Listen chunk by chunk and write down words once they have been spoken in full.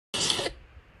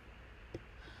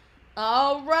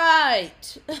All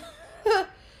right.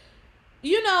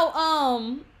 you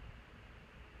know,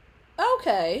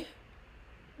 okay.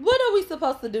 What are we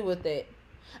supposed to do with that?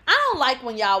 I don't like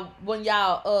when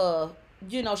y'all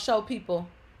show people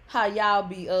how y'all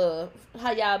be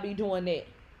doing that.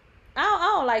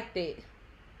 I don't like that.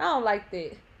 I don't like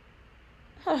that.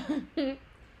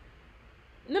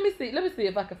 Let me see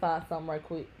if I can find something right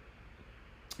quick.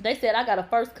 They said I got a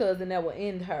first cousin that will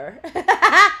end her.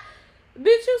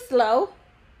 Bitch, you slow.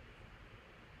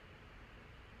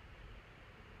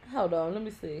 Hold on, let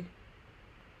me see.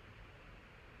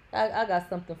 I got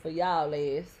something for y'all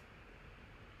ass.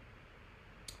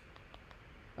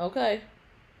 Okay.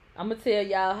 I'm gonna tell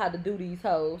y'all how to do these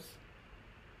hoes.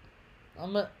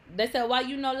 They said why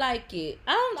you don't like it.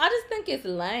 I just think it's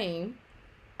lame.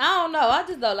 I don't know. I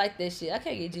just don't like that shit. I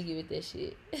can't get jiggy with that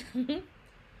shit.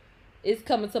 It's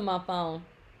coming to my phone.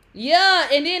 Yeah,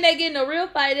 and then they get in a real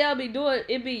fight, they'll be doing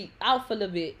it be out for a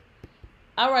little bit.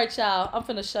 Alright, y'all. I'm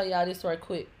finna show y'all this right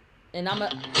quick. And I'm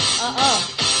let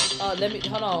me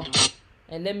hold on.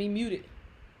 And let me mute it.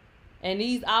 And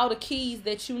these all the keys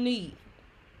that you need.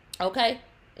 Okay?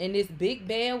 In this big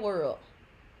bad world.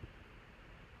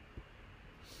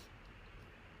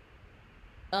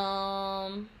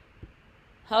 Hold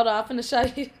on, I'm finna show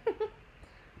you.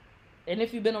 And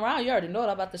if you've been around, you already know what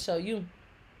I'm about to show you.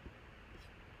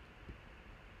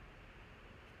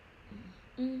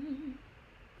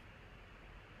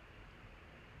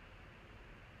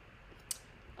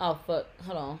 Oh, fuck.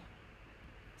 Hold on.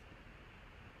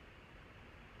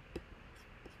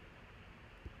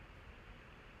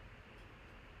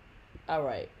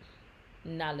 Alright.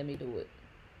 Now let me do it.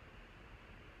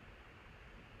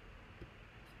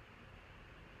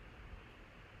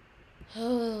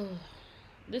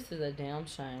 This is a damn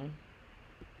shame.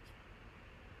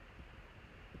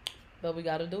 But we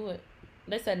gotta do it.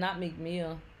 They said not Meek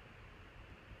Mill.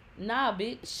 Nah,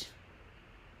 bitch.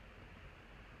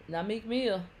 Not Meek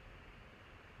Mill.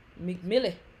 Meek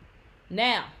Millie.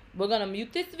 Now, we're gonna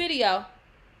mute this video.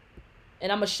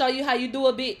 And I'm gonna show you how you do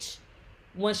a bitch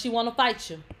when she wanna fight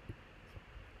you.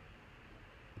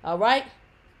 Alright?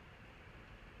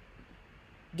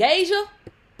 Gauge her.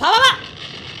 Pop, pop, pop.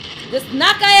 Just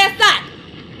knock her ass out.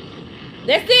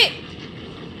 That's it.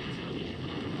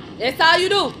 That's all you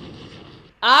do.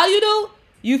 All you do,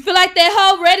 you feel like that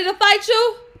hoe ready to fight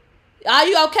you? Are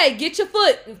you okay? Get your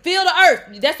foot. Feel the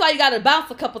earth. That's why you got to bounce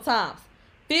a couple times.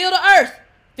 Feel the earth.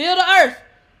 Feel the earth.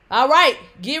 All right.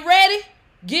 Get ready.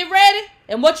 Get ready.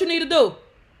 And what you need to do,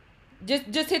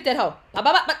 just hit that hoe.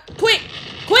 Quick.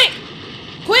 Quick.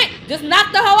 Quick. Just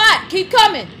knock the hoe out. Keep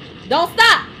coming. Don't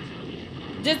stop.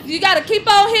 Just, you got to keep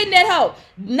on hitting that hoe.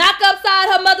 Knock upside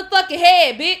her motherfucking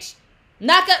head, bitch.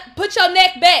 Knock up, put your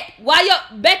neck back. Why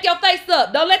back your face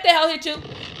up? Don't let that hoe hit you.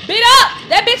 Beat up.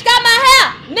 That bitch got my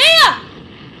hair.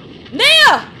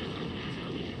 Nia.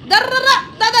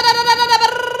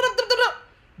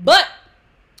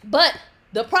 But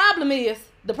the problem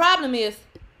is,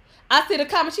 I see the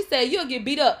comment. She said you'll get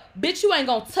beat up. Bitch, you ain't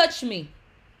gonna touch me.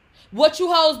 What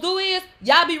you hoes do is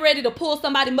y'all be ready to pull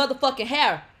somebody motherfucking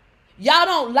hair. Y'all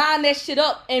don't line that shit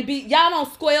up and y'all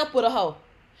don't square up with a hoe.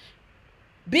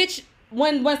 Bitch,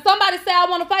 when somebody say I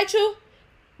want to fight you,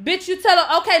 bitch, you tell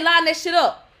her, okay, line that shit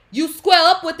up. You square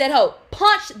up with that hoe.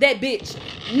 Punch that bitch.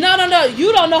 No.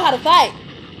 You don't know how to fight.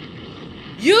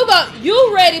 You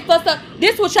ready for some.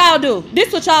 This what y'all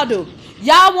do.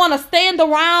 Y'all want to stand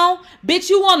around. Bitch,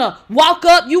 you want to walk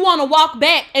up. You want to walk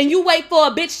back. And you wait for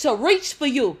a bitch to reach for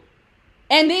you.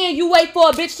 And then you wait for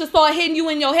a bitch to start hitting you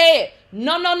in your head.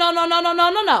 No.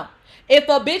 If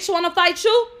a bitch want to fight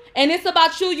you, and it's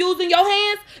about you using your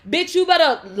hands, bitch, you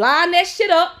better line that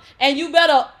shit up, and you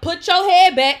better put your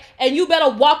head back, and you better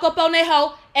walk up on that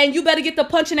hoe, and you better get the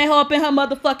punching that hoe up in her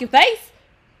motherfucking face.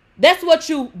 That's what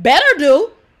you better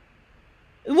do.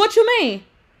 What you mean?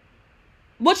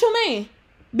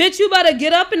 Bitch, you better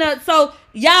get up in so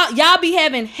y'all be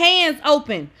having hands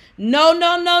open. No.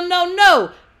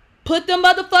 Put the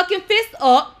motherfucking fist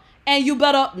up, and you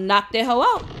better knock that hoe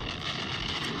out.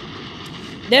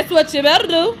 That's what you better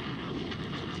do.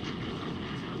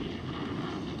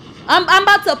 I'm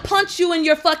about to punch you in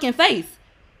your fucking face.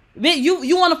 Bitch,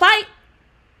 you want to fight?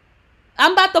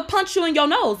 I'm about to punch you in your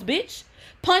nose, bitch.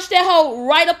 Punch that hoe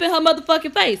right up in her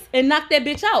motherfucking face and knock that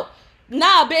bitch out.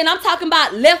 Nah, bitch, I'm talking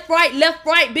about left, right,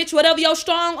 bitch. Whatever your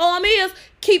strong arm is,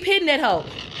 keep hitting that hoe.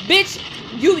 Bitch,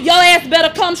 your ass better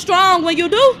come strong when you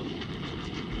do.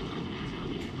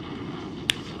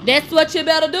 That's what you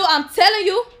better do. I'm telling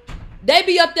you. They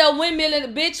be up there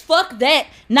windmilling, bitch. Fuck that.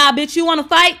 Nah, bitch, you want to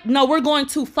fight? No, we're going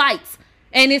to fight.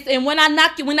 And when I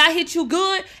knock you, when I hit you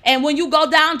good, and when you go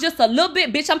down just a little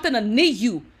bit, bitch, I'm finna knee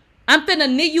you. I'm finna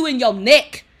knee you in your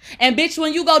neck. And bitch,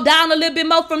 when you go down a little bit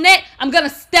more from that, I'm gonna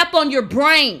step on your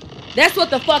brain. That's what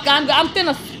the fuck I'm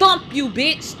finna stomp you,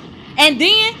 bitch. And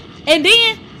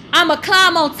then I'ma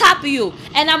climb on top of you.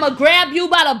 And I'ma grab you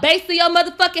by the base of your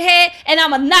motherfucking head. And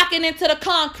I'ma knock it into the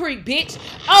concrete, bitch.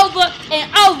 Over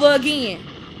and over again.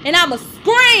 And I'ma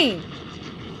scream.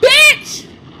 Bitch!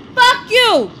 Fuck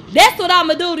you. That's what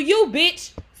I'ma do to you,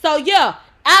 bitch. So yeah,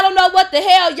 I don't know what the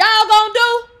hell y'all gonna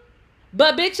do.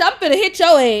 But bitch, I'm finna hit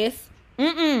your ass.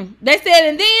 They said,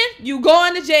 and then you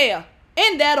going to jail.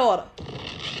 In that order.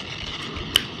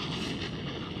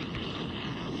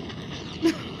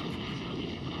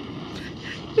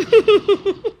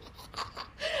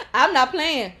 I'm not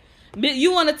playing. Bitch,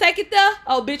 you want to take it there?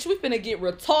 Oh, bitch, we finna get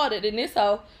retarded in this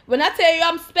hoe. When I tell you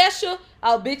I'm special,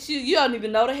 oh, bitch, you don't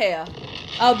even know the hell.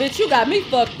 Oh, bitch, you got me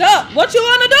fucked up. What you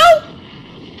want to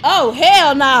do? Oh,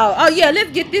 hell no. Oh, yeah,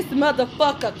 let's get this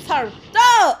motherfucker turned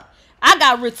up. I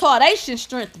got retardation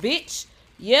strength, bitch.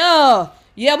 Yeah.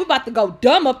 Yeah, we about to go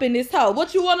dumb up in this hoe.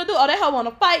 What you want to do? Oh, that hoe want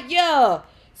to fight? Yeah.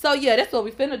 So, yeah, that's what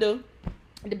we finna do.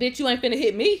 The bitch, you ain't finna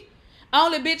hit me.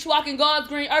 Only bitch walking God's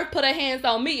green earth put her hands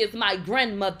on me is my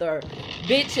grandmother.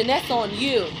 Bitch, and that's on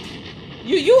you.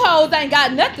 You hoes ain't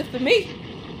got nothing for me.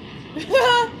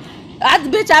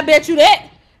 Bitch, I bet you that.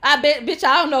 Bitch,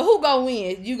 I don't know who gonna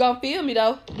win. You gonna feel me,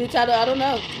 though. Bitch, I don't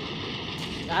know.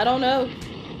 I don't know.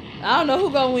 I don't know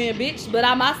who gonna win, bitch. But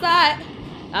I'm outside.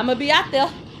 I'ma be out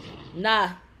there.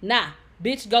 Nah.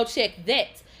 Bitch, go check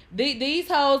that. These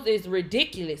hoes is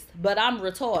ridiculous, but I'm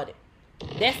retarded.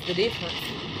 That's the difference.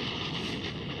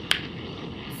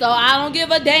 So I don't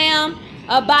give a damn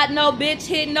about no bitch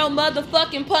hitting no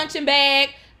motherfucking punching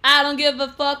bag. I don't give a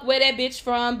fuck where that bitch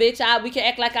from, bitch. We can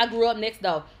act like I grew up next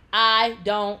door. I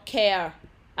don't care.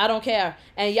 I don't care.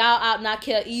 And y'all out not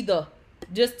care either.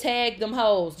 Just tag them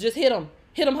hoes. Just hit them.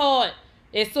 Hit them hard.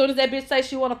 As soon as that bitch say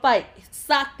she want to fight,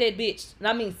 sock that bitch. And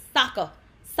I mean soccer.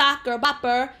 Soccer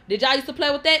bopper. Did y'all used to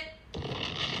play with that?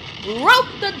 Rope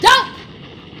the dope.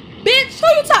 Bitch, who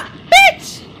you talking?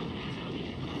 Bitch!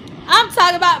 I'm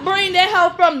talking about bring that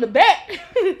hoe from the back.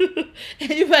 And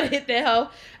you better hit that hoe.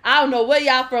 I don't know where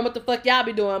y'all from, what the fuck y'all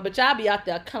be doing, but y'all be out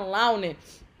there clowning.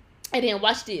 And then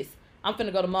watch this. I'm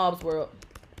finna go to Mob's World.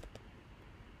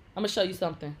 I'm gonna show you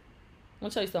something. I'm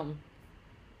gonna show you something.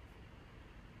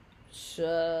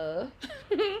 Sure.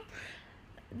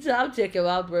 I'm checking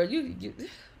out, bro.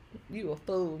 You a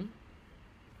fool.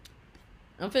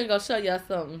 I'm finna go show y'all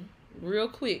something real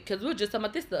quick, cause we were just talking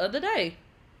about this the other day.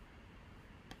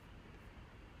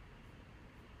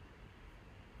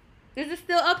 Is it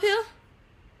still up here?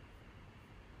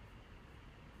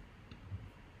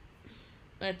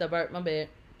 Ain't the burp, my bad.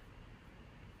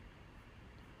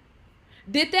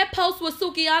 Did that post with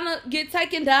Sukihana get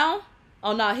taken down?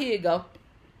 Oh no, here you go.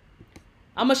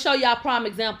 I'm gonna show y'all a prime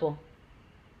example.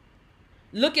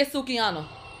 Look at Sukihana.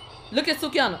 Look at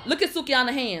Sukihana. Look at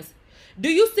Sukihana's hands. Do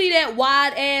you see that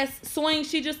wide ass swing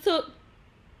she just took?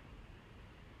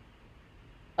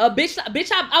 Bitch,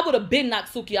 I would have been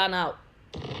knocked Sukihana out.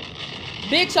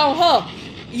 Bitch on her.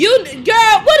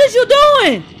 Girl, what is you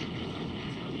doing?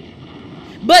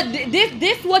 But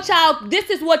this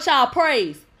is what y'all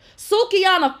praise.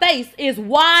 Sukihana's face is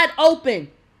wide open.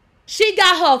 She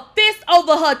got her fist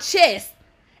over her chest.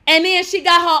 And then she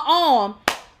got her arm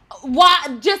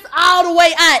wide, just all the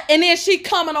way out. And then she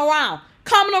coming around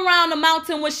the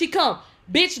mountain when she come.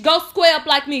 Bitch, go square up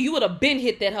like me. You would have been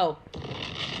hit that hoe.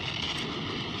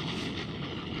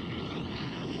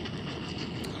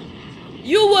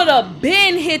 You would have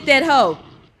been hit that hoe.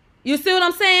 You see what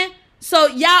I'm saying? So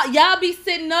y'all be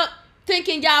sitting up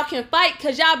thinking y'all can fight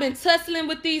because y'all been tussling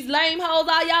with these lame hoes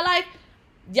all y'all life.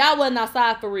 Y'all wasn't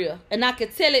outside for real. And I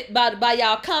could tell it by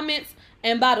y'all comments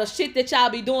and by the shit that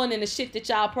y'all be doing and the shit that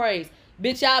y'all praise.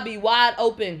 Bitch, y'all be wide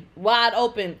open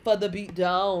for the beat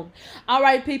down. All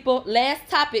right, people, last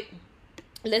topic.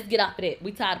 Let's get off of that.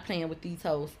 We tired of playing with these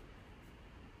hoes.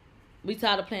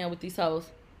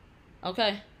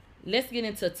 Okay? Let's get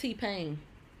into T-Pain.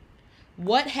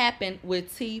 What happened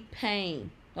with T-Pain?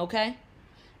 Okay?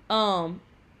 I'm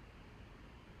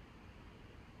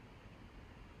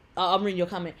reading your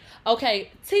comment.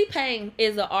 Okay, T-Pain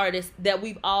is an artist that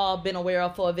we've all been aware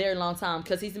of for a very long time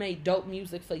because he's made dope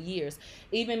music for years.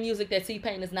 Even music that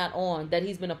T-Pain is not on, that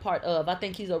he's been a part of. I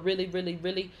think he's a really, really,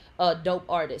 really dope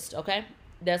artist, okay?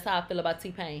 That's how I feel about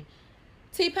T-Pain.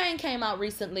 T-Pain came out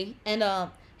recently,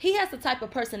 and he has the type of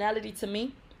personality to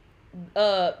me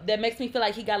that makes me feel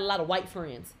like he got a lot of white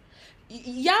friends.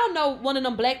 Y'all know one of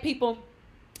them black people,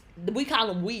 we call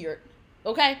them weird.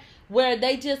 okay? Where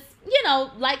they just,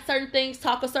 like certain things,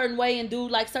 talk a certain way, and do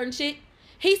like certain shit.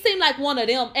 He seemed like one of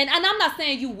them. And I'm not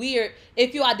saying you weird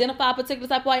if you identify a particular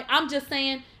type of way. I'm just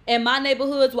saying in my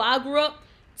neighborhoods where I grew up,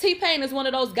 T-Pain is one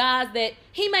of those guys that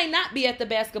he may not be at the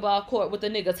basketball court with the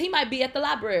niggas. He might be at the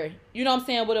library, you know what I'm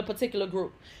saying, with a particular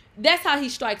group. That's how he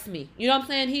strikes me. You know what I'm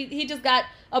saying? He just got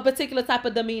a particular type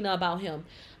of demeanor about him.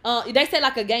 They say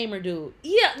like a gamer dude.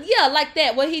 Yeah, like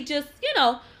that. Where he just,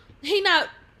 he not,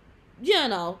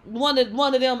 one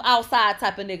of them outside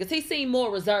type of niggas. He seemed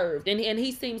more reserved, and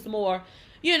he seems more,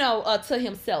 to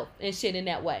himself and shit in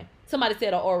that way. Somebody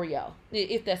said an Oreo,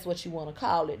 if that's what you want to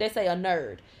call it. They say a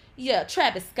nerd. Yeah,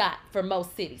 Travis Scott for Mo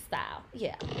City style.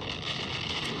 Yeah.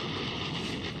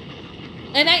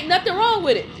 And ain't nothing wrong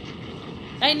with it.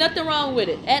 Ain't nothing wrong with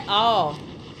it at all.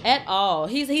 At all.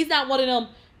 He's not one of them,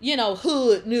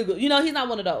 hood nigga. He's not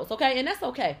one of those, okay? And that's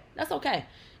okay. That's okay.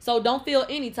 So don't feel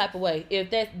any type of way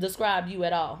if that describes you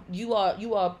at all. You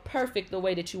are perfect the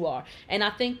way that you are. And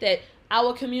I think that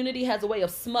our community has a way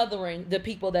of smothering the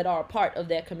people that are a part of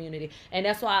that community. And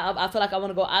that's why I feel like I want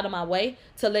to go out of my way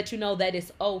to let you know that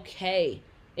it's okay.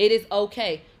 It is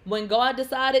okay. When God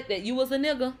decided that you was a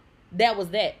nigga, that was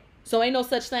that. So ain't no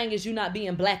such thing as you not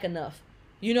being black enough.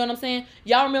 You know what I'm saying?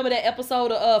 Y'all remember that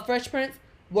episode of Fresh Prince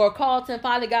where Carlton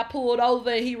finally got pulled over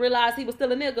and he realized he was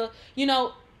still a nigga?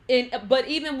 But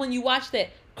even when you watch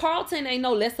that, Carlton ain't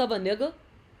no less of a nigga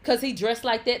because he dressed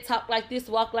like that, talk like this,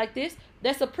 walk like this.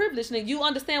 That's a privilege, nigga. You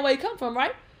understand where you come from,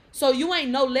 right? So you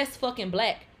ain't no less fucking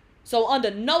black. So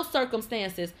under no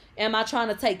circumstances am I trying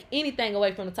to take anything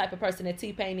away from the type of person that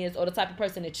T-Pain is or the type of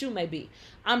person that you may be.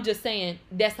 I'm just saying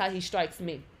that's how he strikes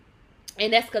me.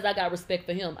 And that's because I got respect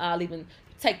for him. I'll even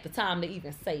take the time to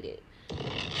even say that.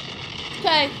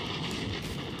 Okay.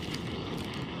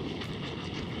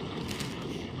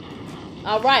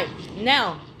 All right.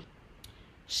 Now,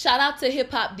 shout out to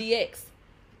Hip Hop DX.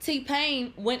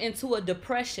 T-Pain went into a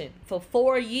depression for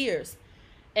 4 years.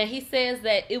 And he says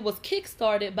that it was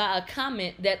kickstarted by a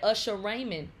comment that Usher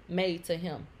Raymond made to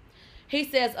him. He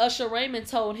says Usher Raymond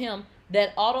told him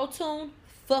that auto-tune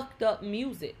fucked up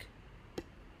music.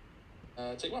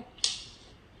 Take one.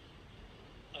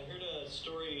 I heard a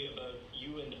story about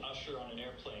you and Usher on an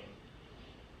airplane.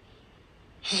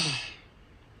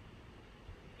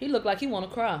 He looked like he want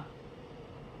to cry.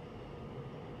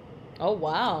 Oh,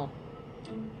 wow.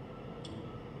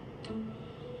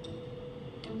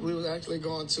 We was actually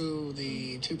going to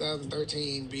the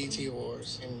 2013 BET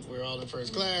Awards, and we were all in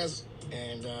first class,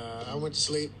 and I went to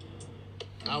sleep.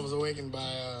 I was awakened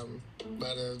by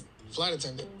the flight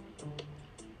attendant.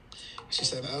 She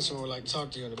said, Usher would like to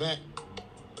talk to you in the back.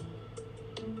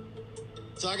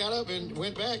 So I got up and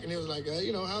went back, and it was like,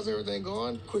 how's everything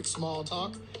going? Quick small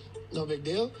talk, no big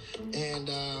deal. And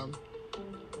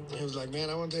he was like, man,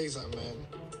 I want to tell you something, man.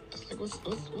 I was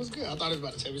like, what's good? I thought he was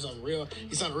about to tell me something real.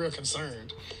 He sounded real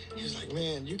concerned. He was like,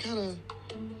 man, you kind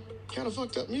of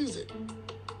fucked up music.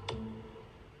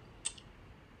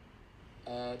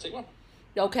 Take one.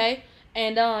 Okay.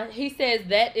 And he says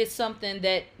that is something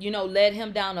that, led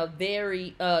him down a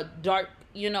very dark,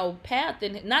 path.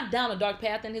 And not down a dark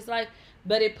path in his life,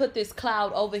 but it put this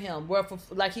cloud over him where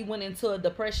he went into a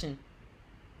depression.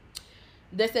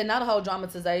 They said not a whole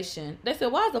dramatization. They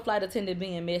said, why is the flight attendant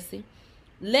being messy?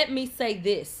 Let me say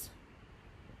this.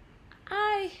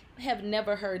 I have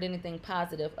never heard anything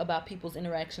positive about people's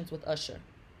interactions with Usher.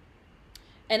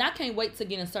 And I can't wait to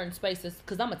get in certain spaces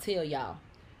because I'm going to tell y'all.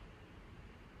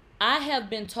 I have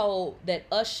been told that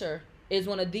Usher is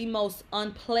one of the most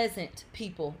unpleasant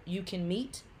people you can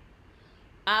meet.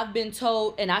 I've been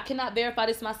told, and I cannot verify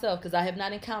this myself because I have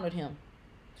not encountered him.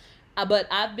 But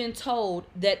I've been told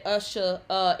that Usher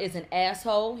is an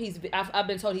asshole. I've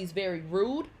been told he's very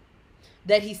rude,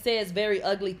 that he says very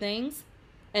ugly things,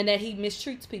 and that he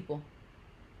mistreats people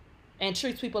and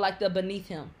treats people like they're beneath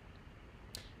him.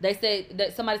 They say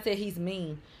that somebody said he's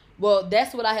mean. Well,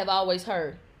 that's what I have always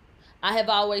heard. I have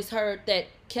always heard that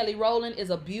Kelly Rowland is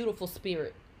a beautiful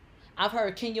spirit. I've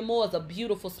heard Kenya Moore is a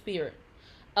beautiful spirit.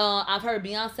 I've heard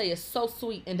Beyonce is so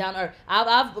sweet and down to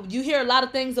earth. You hear a lot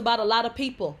of things about a lot of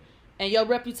people, and your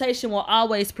reputation will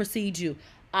always precede you.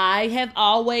 I have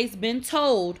always been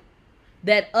told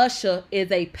that Usher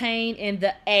is a pain in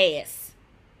the ass.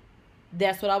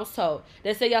 That's what I was told.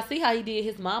 They say, y'all see how he did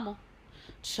his mama?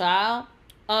 Child.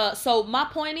 So my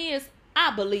point is,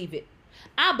 I believe it.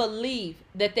 I believe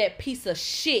that piece of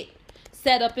shit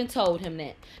sat up and told him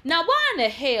that. Now, why in the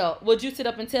hell would you sit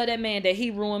up and tell that man that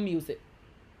he ruined music?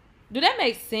 Do that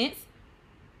make sense?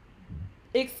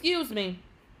 Excuse me.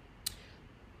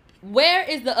 Where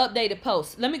is the updated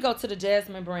post? Let me go to the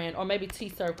Jasmine brand or maybe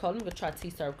T-Serve Code. Let me go try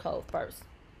T-Serve Code first.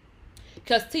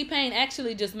 Because T-Pain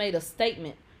actually just made a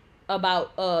statement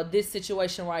about this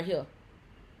situation right here.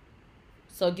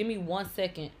 So give me 1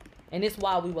 second. And it's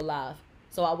while we were live.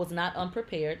 So I was not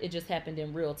unprepared. It just happened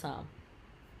in real time.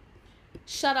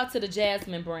 Shout out to the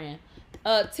Jasmine brand.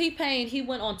 T-Pain, he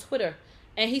went on Twitter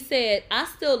and he said, I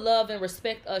still love and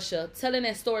respect Usher. Telling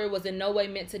that story was in no way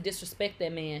meant to disrespect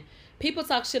that man. People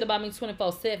talk shit about me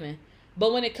 24/7.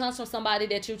 But when it comes from somebody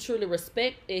that you truly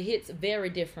respect, it hits very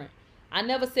different. I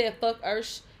never said fuck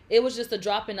Usher. It was just a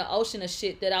drop in the ocean of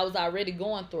shit that I was already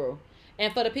going through.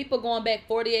 And for the people going back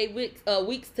 48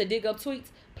 weeks to dig up tweets,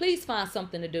 please find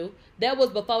something to do. That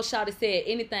was before Shawty said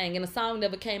anything, and the song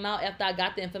never came out after I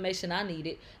got the information I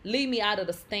needed. Leave me out of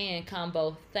the stand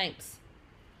combo. Thanks.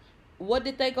 What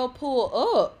did they go pull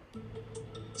up?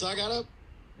 So I got up.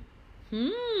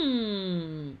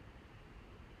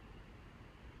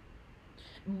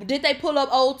 Did they pull up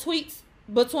old tweets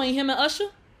between him and Usher?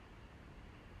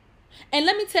 And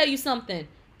let me tell you something.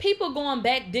 People going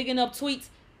back digging up tweets,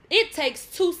 it takes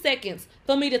 2 seconds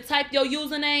for me to type your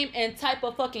username and type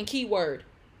a fucking keyword.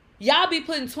 Y'all be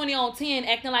putting 20 on 10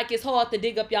 acting like it's hard to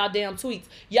dig up y'all damn tweets.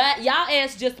 Y'all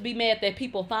ass just to be mad that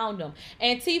people found them.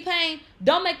 And T-Pain,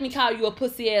 don't make me call you a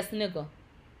pussy ass nigga.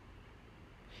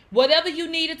 Whatever you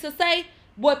needed to say,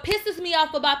 what pisses me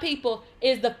off about people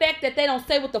is the fact that they don't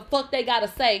say what the fuck they gotta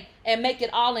say and make it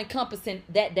all encompassing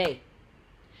that day.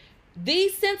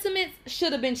 These sentiments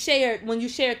should have been shared when you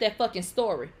shared that fucking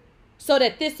story, so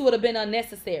that this would have been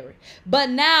unnecessary. But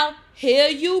now, here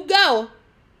you go.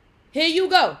 Here you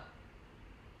go.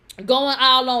 Going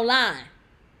all online.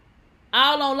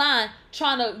 All online,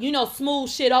 trying to, smooth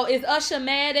shit. Oh, is Usher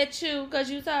mad at you because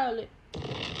you told it?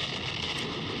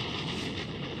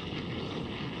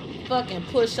 Fucking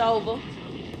pushover.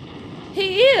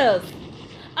 He is.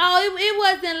 Oh, it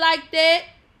wasn't like that.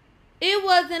 It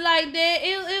wasn't like that.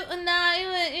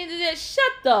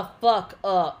 Shut the fuck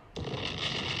up.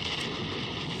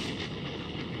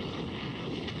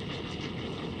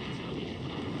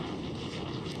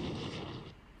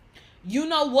 You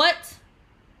know what?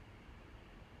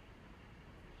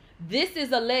 This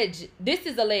is alleged.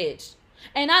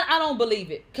 And I don't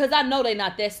believe it, because I know they're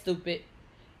not that stupid.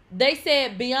 They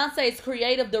said Beyonce's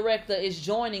creative director is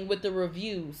joining with the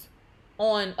reviews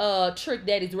on Trick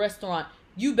Daddy's restaurant.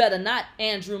 You better not,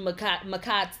 Andrew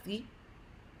McCarthy.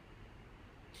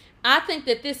 I think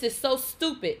that this is so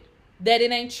stupid that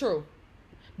it ain't true.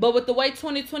 But with the way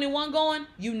 2021 going,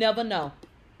 you never know.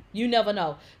 You never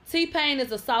know. T-Pain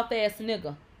is a soft-ass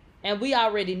nigga. And we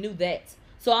already knew that.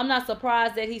 So I'm not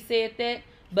surprised that he said that.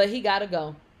 But he gotta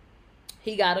go.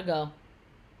 He gotta go.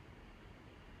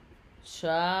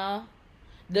 Child.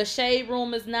 The Shade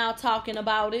Room is now talking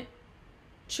about it.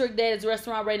 Trick Daddy's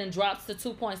restaurant rating drops to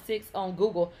 2.6 on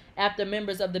Google after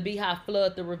members of the Beehive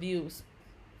flood the reviews.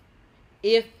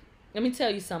 Let me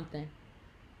tell you something.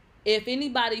 If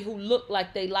anybody who looked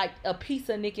like they liked a piece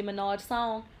of Nicki Minaj's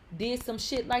song did some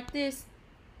shit like this,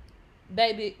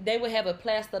 baby, they would have it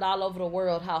plastered all over the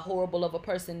world how horrible of a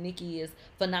person Nicki is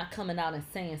for not coming out and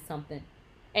saying something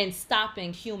and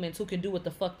stopping humans who can do what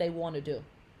the fuck they want to do.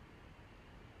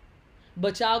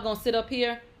 But y'all gonna sit up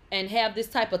here and have this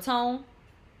type of tone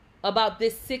about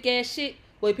this sick ass shit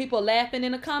with people laughing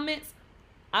in the comments?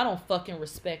 I don't fucking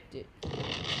respect it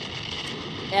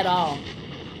at all.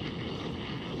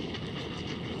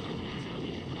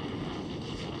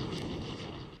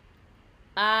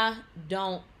 I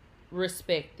don't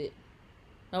respect it.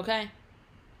 Okay?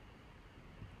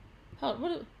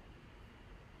 What?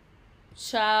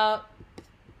 Child.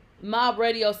 Mob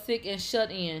Radio sick and shut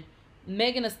in.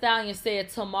 Megan Thee Stallion said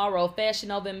tomorrow, Fashion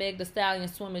Nova and Meg Thee Stallion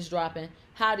swim is dropping.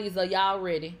 Hotties, are y'all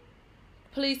ready?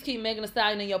 Please keep Megan Thee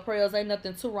Stallion in your prayers. Ain't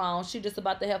nothing too wrong. She just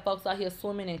about to have folks out here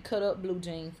swimming in cut up blue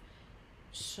jeans.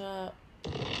 Shut.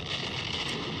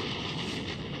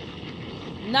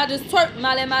 Now just twerk,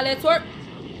 Molly, twerk.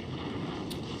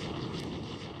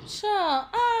 Child,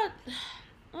 I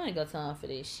ain't got time for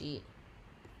this shit.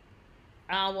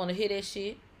 I don't want to hear that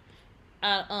shit.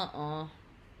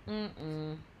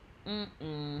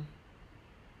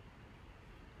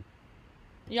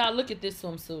 Y'all look at this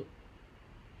swimsuit.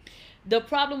 The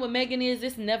problem with Megan is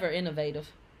it's never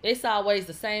innovative. It's always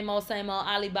the same old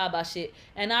Alibaba shit.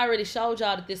 And I already showed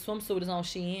y'all that this swimsuit is on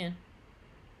Shein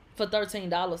for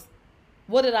 $13.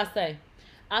 What did I say?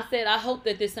 I said I hope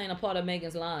that this ain't a part of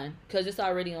Megan's line, because it's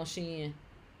already on Shein.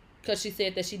 Because she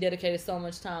said that she dedicated so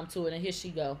much time to it, and here she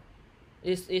go.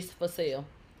 It's for sale.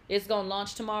 It's going to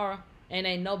launch tomorrow, and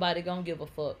ain't nobody going to give a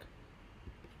fuck.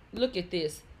 Look at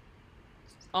this.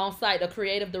 On site, a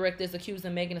creative director is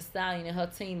accusing Megan Thee Stallion and her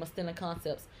team of stealing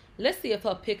concepts. Let's see if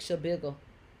her picture bigger.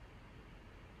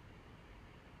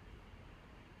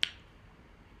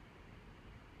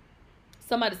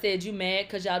 Somebody said you mad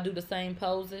because y'all do the same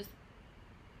poses.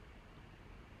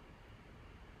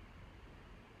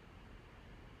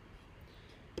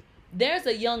 There's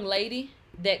a young lady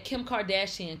that Kim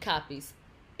Kardashian copies.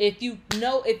 If you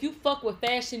fuck with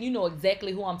fashion, you know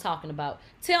exactly who I'm talking about.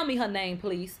 Tell me her name,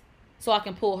 please, so I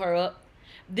can pull her up.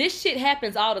 This shit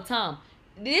happens all the time.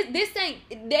 This ain't,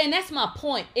 and that's my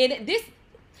point.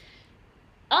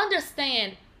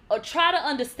 Understand, or try to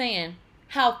understand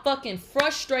how fucking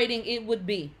frustrating it would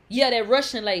be. Yeah, that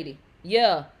Russian lady.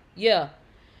 Yeah.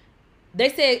 They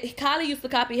said Kylie used to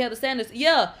copy Heather Sanders.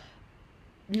 Yeah.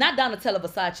 Not Donatella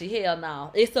Versace. Hell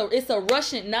no. It's a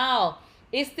Russian. No.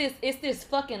 It's this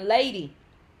fucking lady.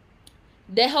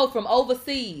 That hoe from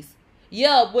overseas.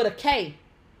 Yeah, with a K.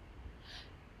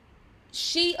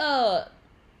 She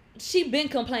been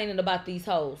complaining about these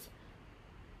hoes.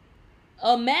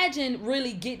 Imagine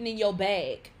really getting in your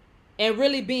bag and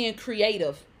really being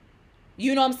creative.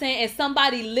 You know what I'm saying? And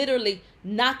somebody literally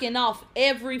knocking off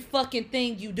every fucking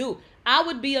thing you do. I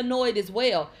would be annoyed as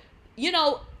well. You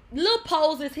know, little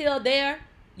poses here or there.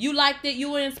 You liked it.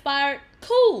 You were inspired.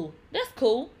 Cool. That's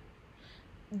cool.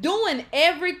 Doing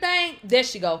everything. There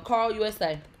she go. Carl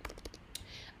USA.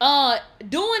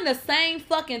 Doing the same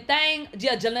fucking thing.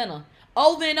 Yeah, Jelena.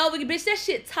 Over and over again. Bitch, that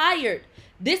shit tired.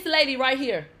 This lady right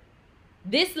here.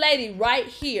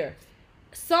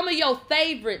 Some of your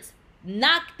favorites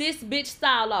knock this bitch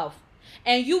style off.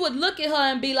 And you would look at her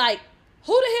and be like,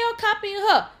 who the hell copying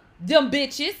her? Them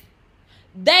bitches.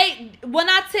 When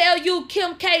I tell you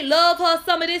Kim K love her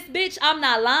some of this bitch, I'm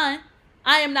not lying.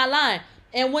 I am not lying.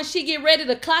 And when she get ready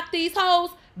to clock these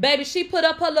hoes, baby, she put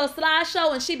up her little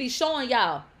slideshow and she be showing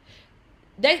y'all.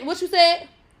 What you said?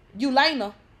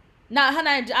 Yelena. Nah, her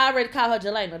name, I already called her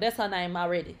Jelena. That's her name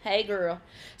already. Hey, girl.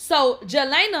 So,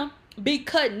 Jelena be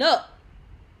cutting up.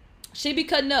 She be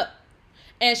cutting up.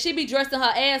 And she be dressing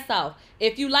her ass off.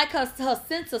 If you like her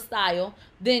sense of style,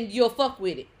 then you'll fuck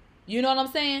with it. You know what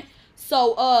I'm saying?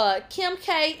 So, Kim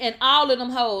K and all of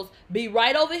them hoes be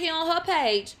right over here on her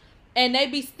page. And they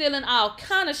be stealing all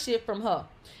kind of shit from her.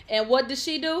 And what does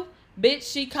she do?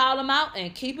 Bitch, she call them out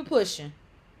and keep it pushing.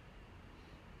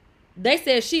 They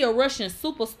said she a Russian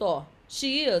superstar.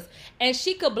 She is. And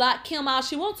she could block Kim all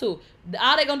she want to.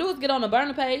 All they gonna do is get on the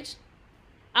burner page.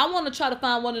 I want to try to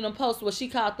find one of them posts where she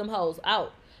called them hoes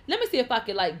out. Let me see if I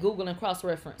could like Google and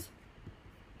cross-reference.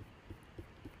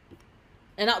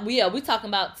 And we talking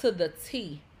about to the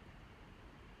T.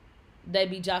 They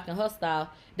be jocking her style.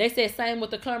 They said same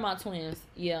with the Claremont twins.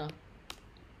 Yeah.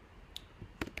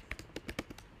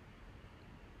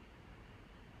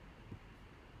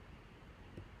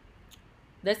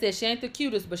 They said she ain't the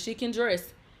cutest, but she can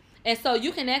dress. And so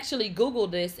you can actually Google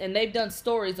this, and they've done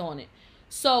stories on it.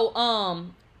 So,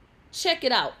 check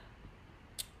it out.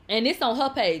 And it's on her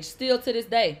page, still to this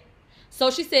day.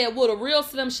 So she said, would a real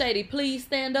Slim Shady please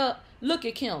stand up? Look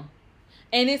at Kim.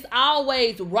 And it's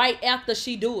always right after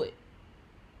she do it.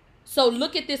 So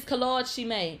look at this collage she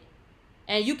made.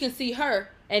 And you can see her,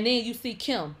 and then you see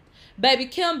Kim. Baby,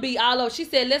 Kim be all over. She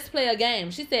said, let's play a game.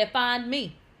 She said, find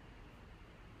me.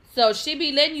 So she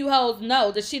be letting you hoes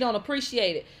know that she don't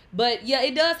appreciate it. But yeah,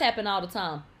 it does happen all the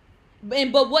time.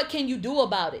 But what can you do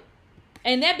about it?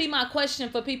 And that be my question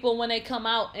for people when they come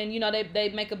out and, you know, they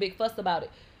make a big fuss about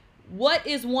it. What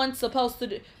is one supposed to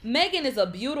do? Megan is a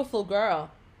beautiful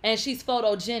girl and she's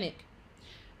photogenic.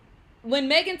 When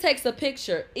Megan takes a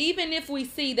picture, even if we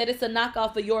see that it's a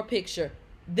knockoff of your picture,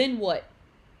 then what?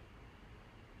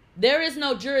 There is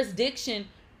no jurisdiction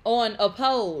on a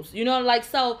pose. You know, like,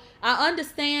 so I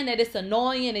understand that it's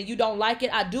annoying and you don't like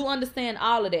it. I do understand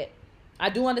all of that.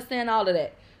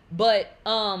 But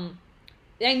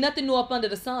there ain't nothing new up under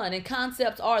the sun, and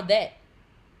concepts are that.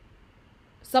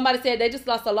 Somebody said they just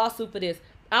lost a lawsuit for this.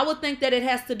 I would think that it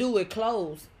has to do with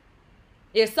clothes.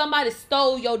 If somebody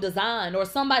stole your design or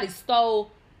somebody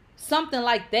stole something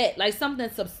like that, like something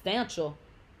substantial.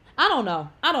 I don't know.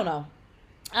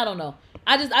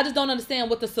 I just don't understand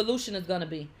what the solution is going to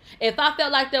be. If I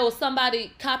felt like there was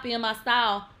somebody copying my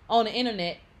style on the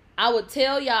internet, I would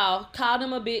tell y'all, call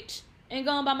them a bitch and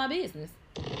go on by my business.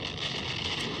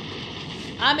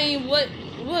 I mean, what's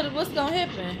going to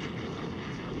happen?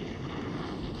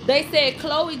 They said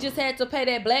Chloe just had to pay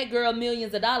that black girl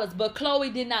millions of dollars, but Chloe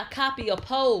did not copy a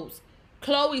pose.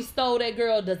 Chloe stole that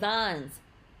girl designs.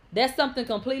 That's something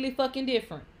completely fucking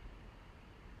different.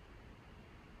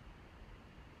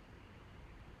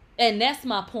 And that's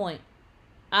my point.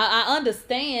 I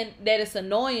understand that it's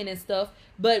annoying and stuff,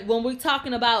 but when we're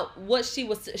talking about what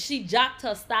she jocked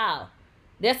her style.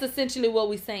 That's essentially what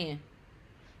we're saying.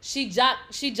 She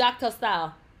jocked her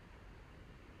style.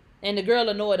 And the girl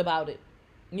annoyed about it.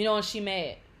 You know, and she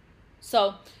mad.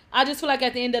 So I just feel like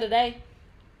at the end of the day,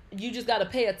 you just gotta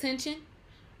pay attention.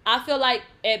 I feel like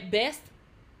at best,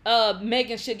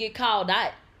 Megan should get called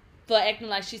out for acting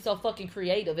like she's so fucking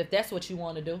creative. If that's what you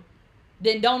want to do,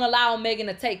 then don't allow Megan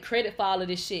to take credit for all of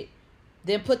this shit.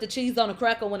 Then put the cheese on the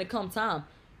cracker when it comes time.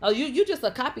 Oh, you just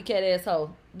a copycat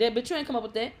asshole. But you ain't come up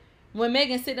with that. When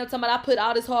Megan sitting up talking about I put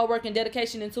all this hard work and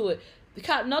dedication into it.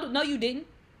 No, you didn't.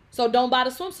 So don't buy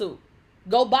the swimsuit.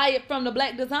 Go buy it from the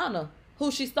black designer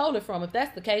who she stole it from, if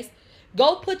that's the case.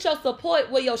 Go put your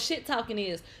support where your shit talking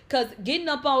is. Because getting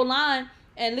up online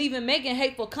and leaving Megan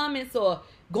hateful comments or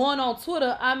going on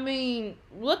Twitter, I mean,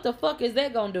 what the fuck is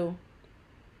that gonna do?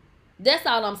 That's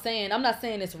all I'm saying. I'm not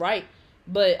saying it's right.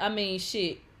 But, I mean,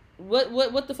 shit.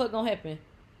 What the fuck gonna happen?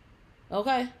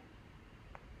 Okay?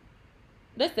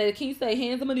 They said, can you say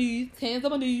hands on my knees? Hands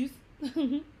on my knees.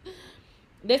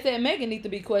 They said Megan needs to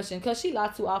be questioned because she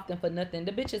lies too often for nothing.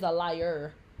 The bitch is a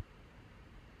liar.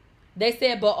 They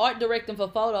said, but art directing for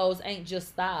photos ain't just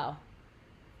style.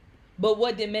 But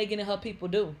what did Megan and her people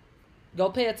do? Go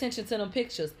pay attention to them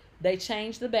pictures. They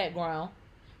changed the background,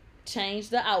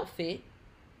 changed the outfit,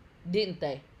 didn't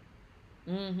they?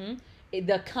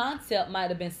 The concept might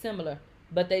have been similar,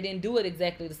 but they didn't do it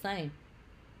exactly the same.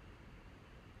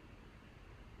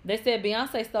 They said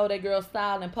Beyonce stole that girl's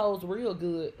style and posed real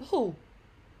good. Who?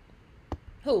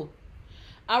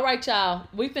 All right, y'all.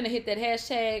 We finna hit that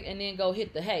hashtag and then go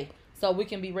hit the hey so we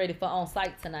can be ready for on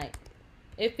site tonight.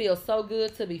 It feels so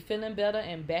good to be feeling better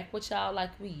and back with y'all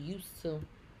like we used to.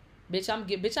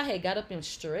 Bitch, I had got up and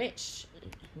stretched.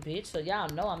 Bitch, so y'all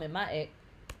know I'm in my act.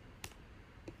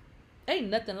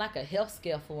 Ain't nothing like a health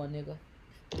scare for a nigga.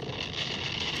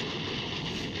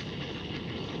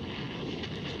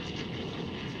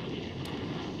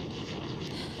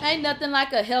 Ain't nothing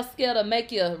like a health scare to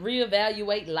make you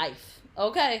reevaluate life.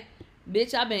 Okay?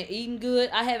 Bitch, I've been eating good.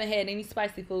 I haven't had any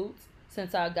spicy foods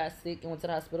since I got sick and went to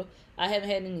the hospital. I haven't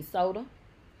had any soda.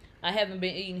 I haven't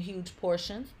been eating huge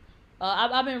portions.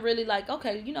 I've been really like,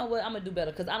 okay, you know what? I'm going to do better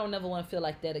because I don't never want to feel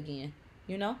like that again.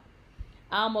 You know?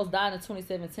 I almost died in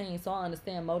 2017, so I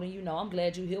understand more than you know. I'm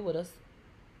glad you're here with us.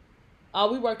 Are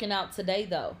we working out today,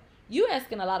 though? You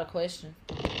asking a lot of questions.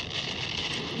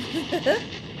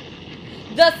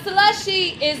 The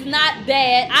slushy is not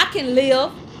bad. I can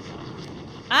live.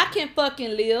 I can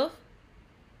fucking live.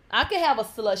 I can have a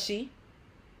slushy.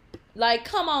 Like,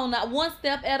 come on now. One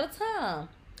step at a time.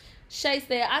 Shay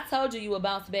said, I told you would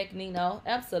bounce back, Nino.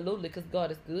 Absolutely, because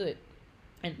God is good.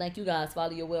 And thank you guys for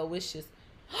all your well wishes.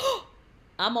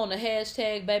 I'm on the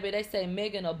hashtag, baby. They say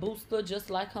Megan a booster just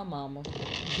like her mama.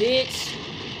 Bitch.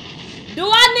 Do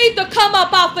I need to come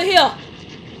up off of here?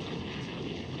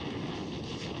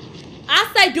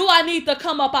 I say, do I need to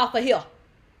come up off of here?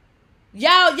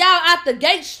 Y'all out the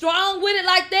gate strong with it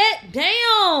like that?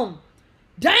 Damn.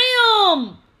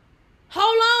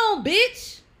 Hold on,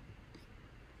 bitch.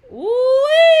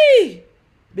 Ooh-wee.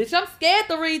 Bitch, I'm scared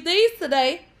to read these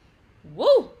today.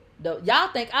 Woo. Y'all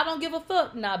think I don't give a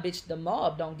fuck? Nah, bitch, the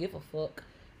mob don't give a fuck.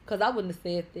 Because I wouldn't have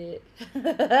said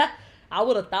that. I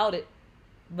would have thought it.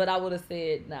 But I would have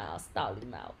said, nah, stall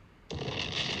him out.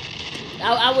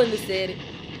 I wouldn't have said it.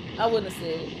 I wouldn't have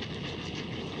said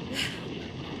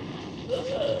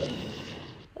it.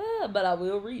 But I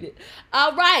will read it.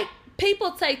 All right.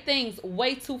 People take things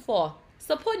way too far.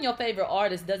 Supporting your favorite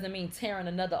artist doesn't mean tearing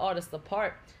another artist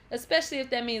apart. Especially if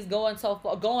that means going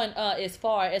as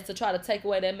far as to try to take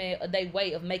away their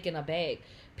way of making a bag.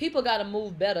 People got to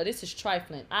move better. This is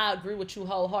trifling. I agree with you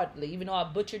wholeheartedly. Even though I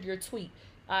butchered your tweet,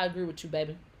 I agree with you,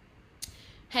 baby.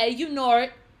 Hey, you know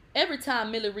it. Every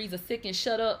time Millie reads a sick and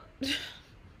shut up...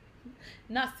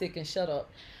 Not sick and shut up.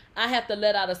 I have to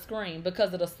let out a scream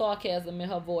because of the sarcasm in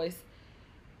her voice.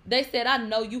 They said, I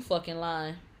know you fucking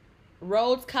lying.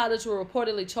 Rhodes College will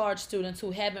reportedly charge students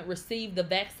who haven't received the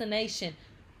vaccination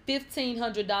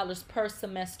 $1,500 per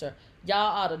semester. Y'all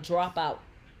ought to drop out.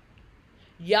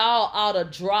 Y'all ought to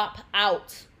drop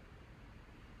out.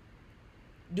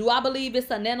 Do I believe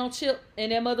it's a nanochip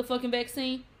in that motherfucking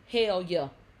vaccine? Hell yeah.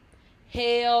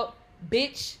 Hell,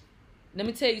 bitch. Let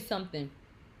me tell you something.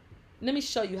 Let me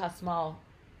show you how small.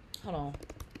 Hold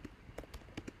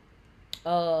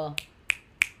on.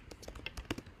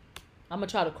 I'm going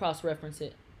to try to cross-reference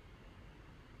it.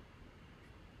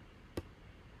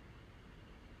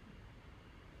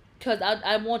 Because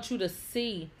I want you to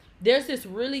see. There's this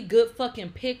really good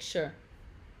fucking picture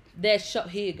that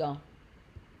here you go.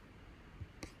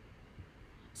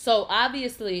 So,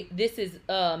 obviously, this is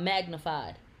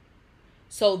magnified.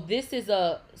 So, this is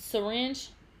a syringe.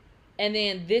 And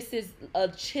then this is a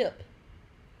chip.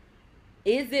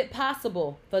 Is it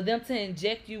possible for them to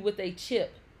inject you with a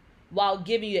chip while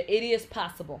giving you... It is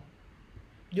possible.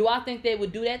 Do I think they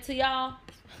would do that to y'all?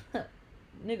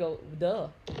 Nigga, duh.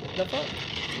 The fuck?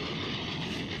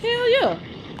 Hell yeah.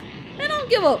 They don't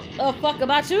give a fuck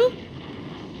about you.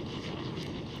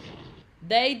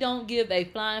 They don't give a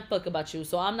flying fuck about you.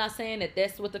 So I'm not saying that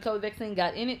that's what the COVID vaccine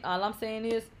got in it. All I'm saying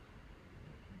is,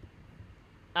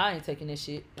 I ain't taking this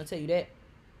shit. I'll tell you that.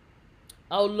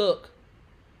 Oh, look.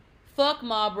 Fuck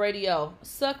Mob Radio.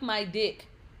 Suck my dick.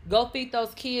 Go feed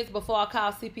those kids before I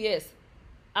call CPS.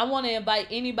 I want to invite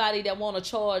anybody that want to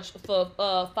charge for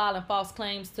filing false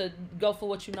claims to go for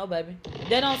what you know, baby.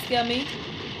 That don't scare me.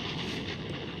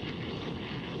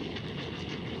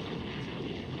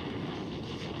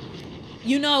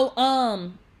 You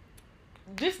know,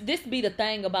 this be the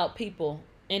thing about people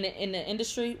in the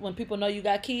industry. When people know you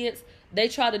got kids, they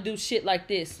try to do shit like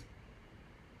this.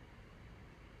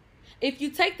 If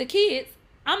you take the kids,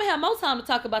 I'm gonna have more time to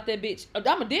talk about that bitch.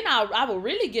 Then I will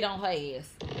really get on her ass.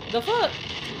 The fuck?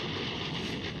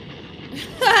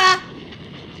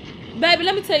 Baby,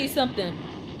 let me tell you something.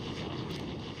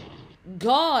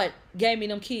 God gave me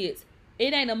them kids.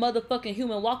 It ain't a motherfucking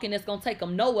human walking that's gonna take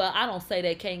them nowhere. I don't say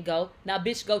they can't go. Now,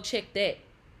 bitch, go check that.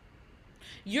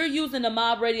 You're using the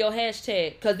Mob Radio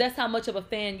hashtag because that's how much of a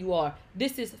fan you are.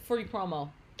 This is free promo.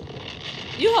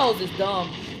 You hoes is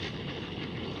dumb.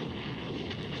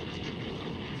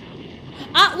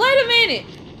 Wait a minute.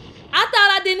 I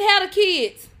thought I didn't have the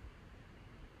kids.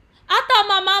 I thought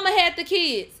my mama had the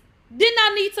kids. Didn't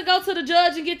I need to go to the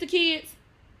judge and get the kids?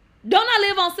 Don't I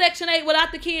live on Section 8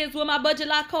 without the kids with my budget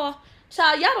lock car?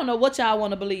 Child, y'all don't know what y'all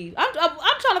want to believe. I'm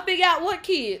trying to figure out what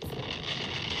kids.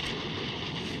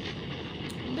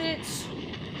 Bitch.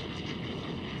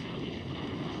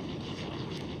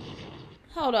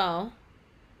 Hold on.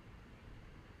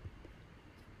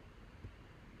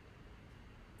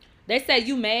 They say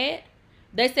you mad.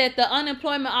 They said the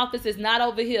unemployment office is not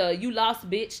over here. You lost,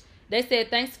 bitch. They said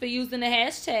thanks for using the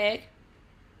hashtag.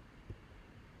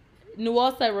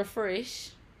 Noel said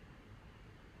refresh.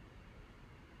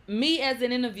 Me as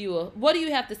an interviewer, what do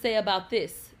you have to say about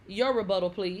this? Your rebuttal,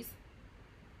 please.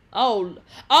 Oh,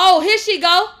 here she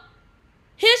go.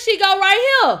 Here she go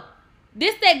right here.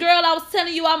 This that girl I was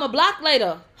telling you I'ma block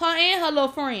later. Her and her little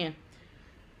friend.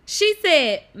 She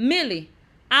said, Millie,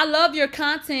 I love your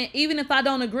content even if I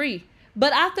don't agree.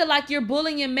 But I feel like you're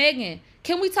bullying Megan.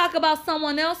 Can we talk about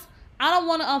someone else? I don't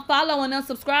want to unfollow and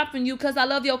unsubscribe from you because I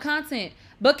love your content.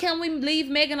 But can we leave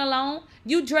Megan alone?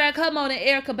 You drag her more than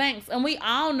Erica Banks, and we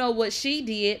all know what she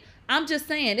did. I'm just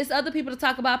saying, it's other people to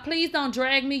talk about. Please don't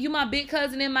drag me. You my big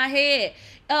cousin in my head.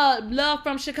 Love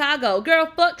from Chicago. Girl,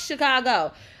 fuck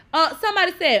Chicago.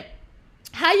 Somebody said,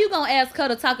 how you gonna ask her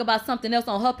to talk about something else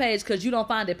on her page because you don't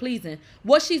find it pleasing?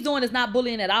 What she's doing is not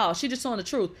bullying at all. She's just showing the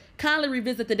truth. Kindly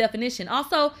revisit the definition.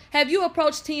 Also, have you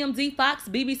approached TMZ, Fox,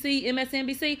 BBC,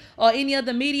 MSNBC, or any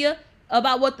other media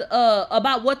about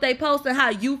what they post and how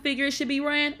you figure it should be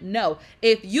ran? No.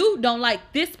 If you don't like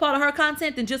this part of her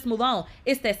content, then just move on.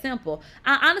 It's that simple.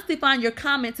 I honestly find your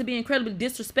comment to be incredibly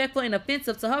disrespectful and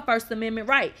offensive to her First Amendment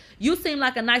right. You seem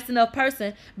like a nice enough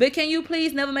person, but can you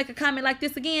please never make a comment like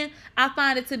this again? I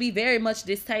find it to be very much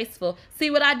distasteful.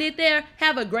 See what I did there?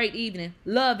 Have a great evening.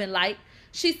 Love and light.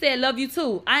 She said, love you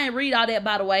too. I ain't read all that,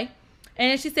 by the way.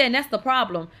 And she said, that's the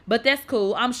problem. But that's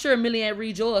cool. I'm sure Millie ain't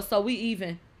read yours, so we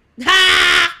even.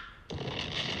 Ha!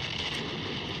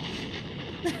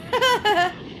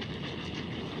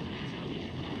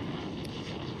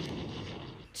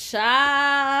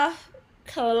 Child.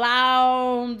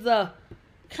 Clowns.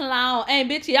 Clown. Hey,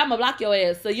 bitchy, I'ma block your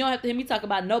ass so you don't have to hear me talk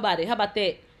about nobody. How about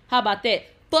that? How about that?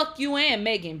 Fuck you and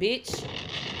Megan, bitch.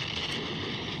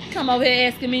 Come over here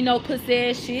asking me no pussy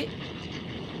ass shit.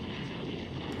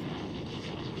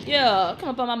 Yeah, come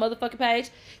up on my motherfucking page.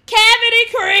 Cavity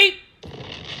creep.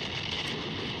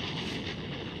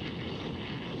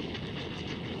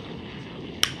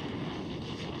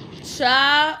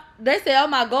 Shy. They say, oh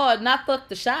my God, not fuck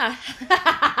the shy.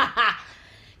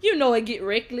 You know it get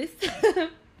reckless.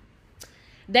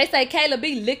 They say Kayla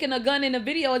B licking a gun in the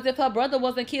video as if her brother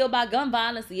wasn't killed by gun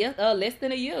violence less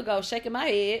than a year ago. Shaking my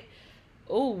head.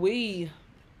 Ooh wee.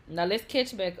 Now let's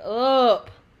catch back up.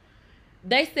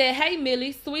 They said, hey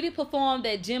Millie, Sweetie performed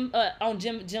at Jimmy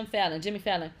Fallon or Jimmy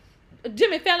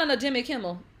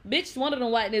Kimmel. Bitch, one of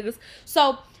them white niggas.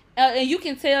 So, and you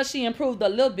can tell she improved a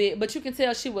little bit, but you can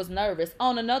tell she was nervous.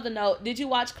 On another note, did you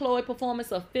watch Chloe's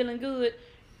performance of Feeling Good?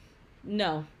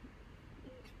 No.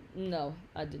 No,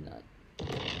 I did not.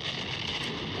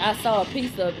 I saw a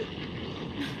piece of it.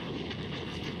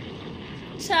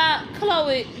 Child,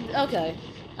 Chloe, okay.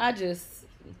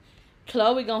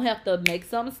 Chloe gonna have to make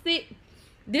something stick.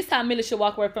 This how Millie should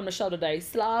walk away from the show today.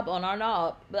 Slob on our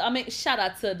knob. I mean, shout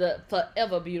out to the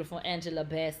forever beautiful Angela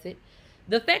Bassett.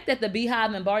 The fact that the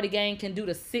Beehive and Barty gang can do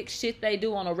the sick shit they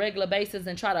do on a regular basis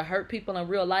and try to hurt people in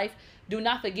real life. Do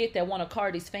not forget that one of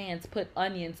Cardi's fans put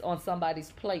onions on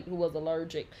somebody's plate who was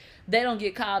allergic. They don't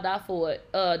get called out for it.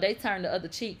 They turn the other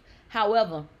cheek.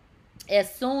 However,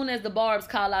 as soon as the Barbs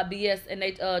call out BS and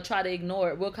they try to ignore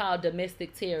it, we'll call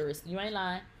domestic terrorists. You ain't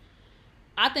lying.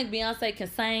 I think Beyonce can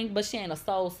sing, but she ain't a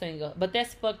soul singer. But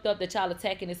that's fucked up that y'all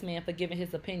attacking this man for giving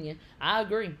his opinion. I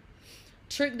agree.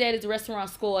 Trick Daddy's restaurant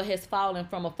score has fallen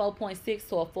from a 4.6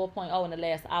 to a 4.0 in the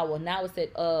last hour. Now it's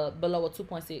at below a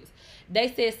 2.6.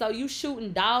 They said, so you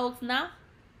shooting dogs now?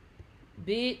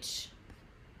 Bitch.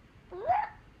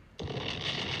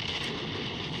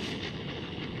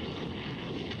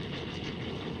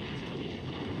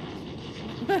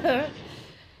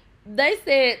 They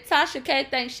said Tasha K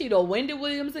thinks she the Wendy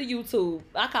Williams of YouTube.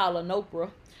 I call her Nopra.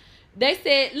 They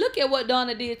said, look at what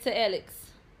Donna did to Alex.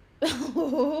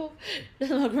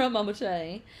 That's my grandmama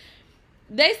chain.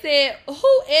 They said,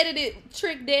 who edited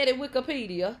Trick Daddy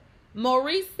Wikipedia?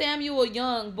 Maurice Samuel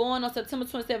Young, born on September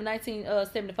 27,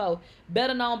 1974,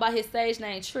 better known by his stage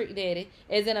name Trick Daddy,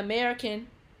 as an American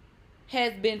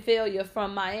has been failure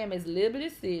from Miami's Liberty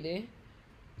City.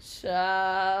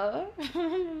 Child.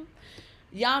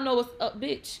 Y'all know what's up,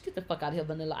 bitch. Get the fuck out of here,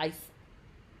 Vanilla Ice.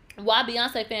 Why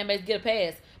Beyonce fan base get a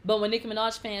pass, but when Nicki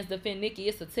Minaj fans defend Nicki,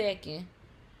 it's attacking.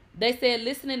 They said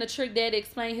listening to Trick Daddy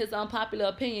explain his unpopular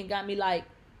opinion got me like,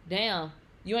 damn,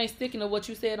 you ain't sticking to what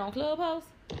you said on Clubhouse?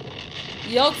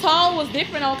 Your tone was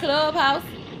different on Clubhouse.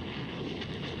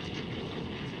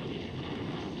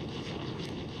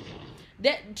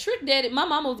 That Trick Daddy, my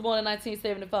mama was born in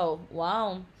 1974.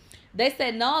 Wow. They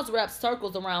said Nas wrapped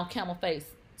circles around Camel Face.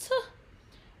 Tuh.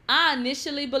 I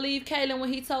initially believed Kalen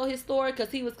when he told his story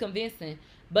because he was convincing.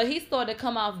 But he started to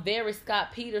come off very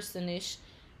Scott Peterson-ish.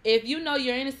 If you know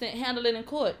you're innocent, handle it in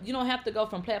court. You don't have to go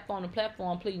from platform to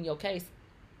platform pleading your case.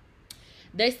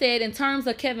 They said in terms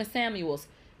of Kevin Samuels,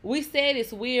 we said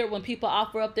it's weird when people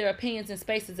offer up their opinions in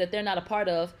spaces that they're not a part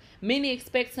of. Many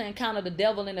expect to encounter the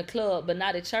devil in the club, but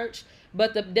not at church.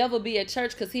 But the devil be at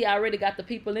church because he already got the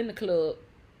people in the club.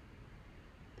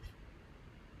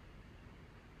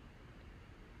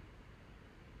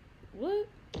 What?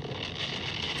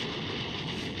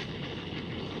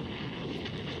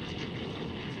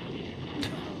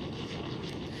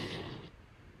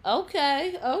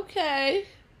 Okay.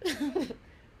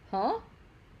 Huh?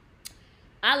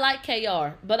 I like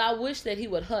KR, but I wish that he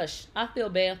would hush. I feel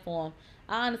bad for him.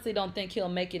 I honestly don't think he'll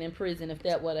make it in prison if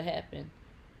that were to happen.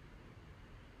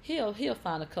 He'll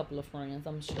find a couple of friends,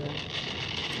 I'm sure.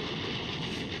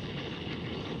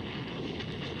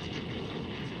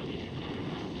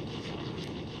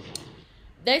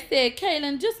 They said,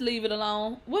 Kaylin, just leave it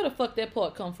alone. Where the fuck that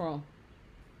part come from?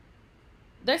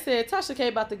 They said Tasha K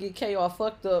about to get KR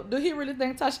fucked up. Do he really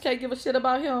think Tasha K give a shit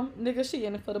about him? Nigga, she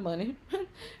in it for the money.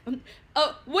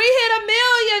 Oh, we hit 1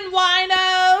 million,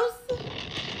 winos!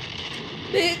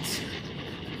 Bitch.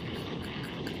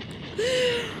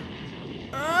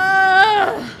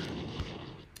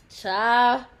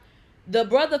 Child. The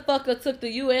brother fucker took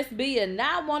the USB and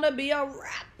now wanna be a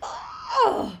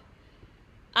rapper.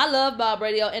 I love Bob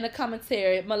Radio and the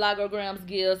commentary Milagograms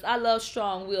gives. I love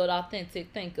strong-willed,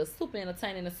 authentic thinkers. Super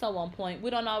entertaining and so on point. We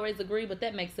don't always agree, but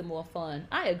that makes it more fun.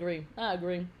 I agree.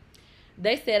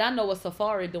 They said, I know what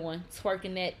Safari doing.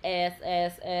 Twerking that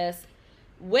ass.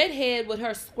 Wethead with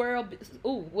her square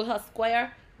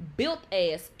built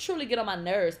ass. Truly get on my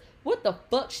nerves. What the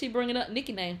fuck she bringing up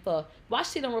Nicki name for? Why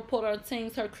she don't report her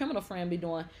things her criminal friend be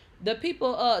doing? The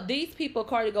people, these people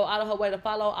Cardi go out of her way to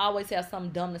follow always have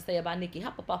something dumb to say about Nicki.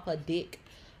 Hop up off her dick.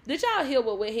 Did y'all hear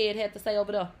what Wethead had to say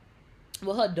over there?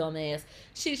 Well, her dumb ass.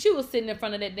 She was sitting in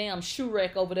front of that damn shoe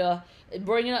rack over there,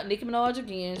 bringing up Nicki Minaj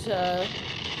again, child.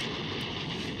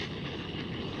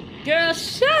 Girl,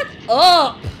 shut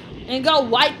up and go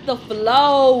wipe the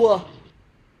floor.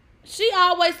 She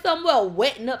always somewhere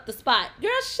wetting up the spot. Girl,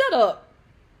 shut up.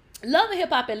 Love and Hip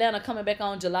Hop Atlanta coming back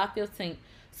on July 15th.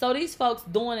 So these folks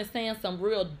doing and saying some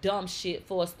real dumb shit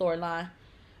for a storyline.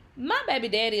 My baby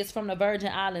daddy is from the Virgin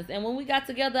Islands, and when we got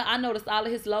together, I noticed all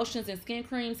of his lotions and skin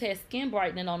creams had skin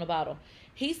brightening on the bottle.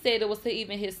 He said it was to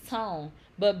even his tone,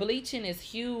 but bleaching is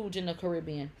huge in the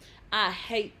Caribbean. I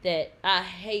hate that.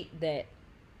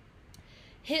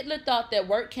 Hitler thought that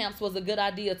work camps was a good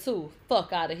idea too.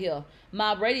 Fuck out of here.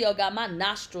 My radio got my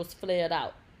nostrils flared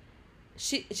out.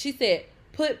 She said,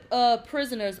 put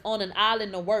prisoners on an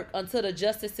island to work until the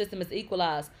justice system is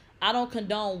equalized. I don't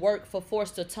condone work for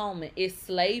forced atonement. It's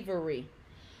slavery.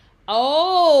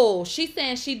 Oh, she's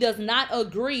saying she does not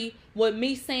agree with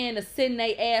me saying to send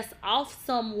their ass off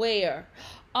somewhere.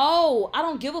 Oh, I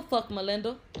don't give a fuck,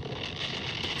 Melinda.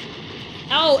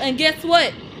 Oh, and guess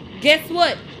what? Guess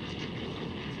what?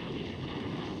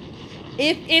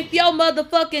 If your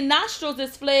motherfucking nostrils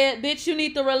is flared, bitch, you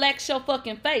need to relax your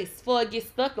fucking face before it gets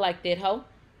stuck like that, ho.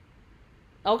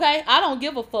 Okay? I don't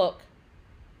give a fuck.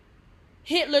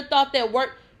 Hitler thought that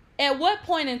worked. At what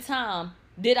point in time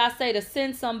did I say to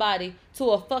send somebody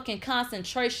to a fucking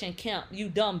concentration camp, you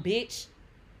dumb bitch?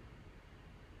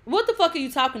 What the fuck are you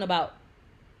talking about?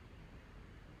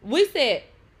 We said,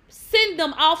 send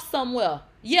them off somewhere.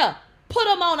 Yeah, put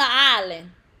them on an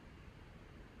island.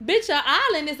 Bitch, an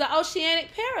island is an oceanic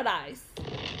paradise.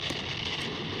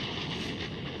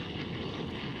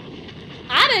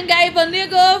 I done gave a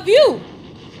nigga a view.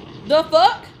 The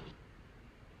fuck?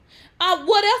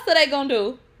 What else are they gonna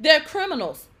do? They're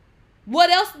criminals.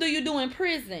 What else do you do in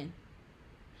prison?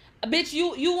 Bitch,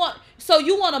 you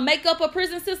want to make up a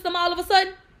prison system all of a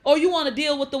sudden? Or you want to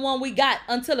deal with the one we got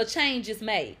until a change is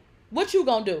made? What you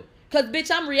gonna do? Because, bitch,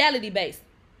 I'm reality based.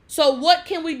 So what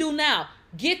can we do now?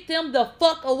 Get them the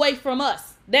fuck away from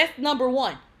us. That's number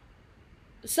one.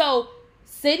 So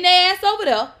send their ass over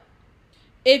there.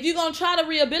 If you're going to try to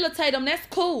rehabilitate them, that's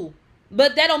cool.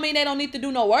 But that don't mean they don't need to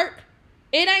do no work.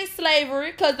 It ain't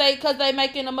slavery because they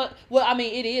making them up. Well, I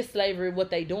mean, it is slavery what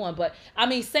they doing. But, I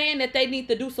mean, saying that they need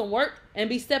to do some work and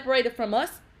be separated from us,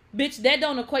 bitch, that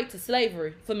don't equate to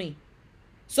slavery for me.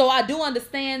 So I do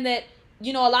understand that,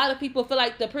 you know, a lot of people feel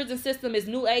like the prison system is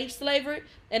new age slavery.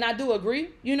 And I do agree,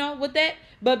 you know, with that.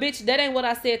 But, bitch, that ain't what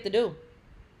I said to do.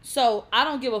 So I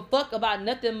don't give a fuck about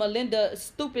nothing Melinda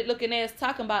stupid looking ass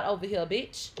talking about over here,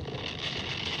 bitch.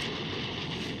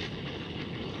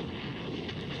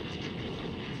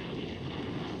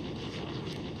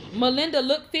 Melinda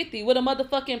look 50 with a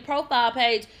motherfucking profile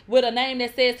page with a name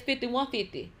that says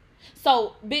 5150.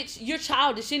 So, bitch, you're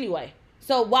childish anyway.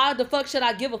 So why the fuck should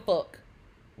I give a fuck?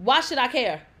 Why should I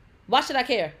care? Why should I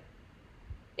care?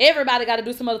 Everybody got to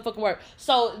do some motherfucking work.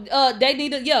 So, they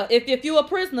need to, yeah, if you a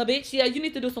prisoner, bitch, yeah, you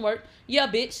need to do some work. Yeah,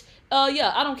 bitch.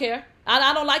 Yeah, I don't care.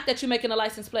 I don't like that you're making a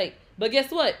license plate. But guess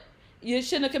what? You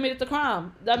shouldn't have committed the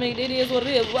crime. I mean, it is what it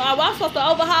is. Well, I'm supposed to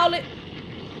overhaul it?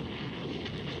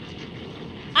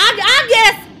 I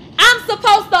guess I'm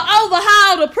supposed to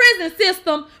overhaul the prison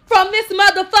system from this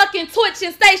motherfucking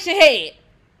twitching station head.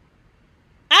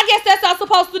 I guess that's what I'm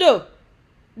supposed to do.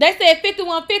 They said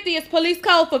 5150 is police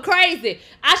code for crazy.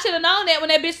 I should have known that when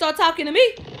that bitch started talking to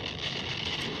me.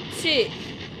 Shit.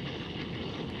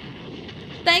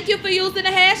 Thank you for using the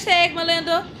hashtag,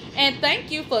 Melinda. And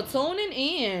thank you for tuning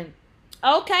in.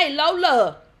 Okay,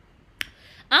 Lola.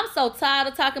 I'm so tired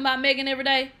of talking about Megan every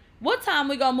day. What time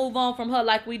we gonna move on from her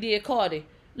like we did Cardi?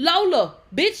 Lola,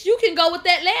 bitch, you can go with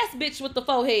that last bitch with the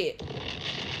forehead.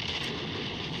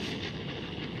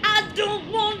 I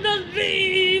don't wanna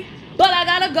leave, but I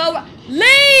gotta go.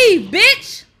 Leave,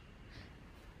 bitch.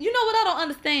 You know what I don't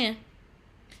understand?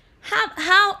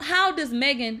 How does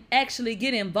Megan actually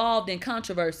get involved in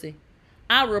controversy?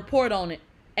 I report on it,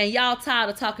 and y'all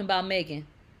tired of talking about Megan.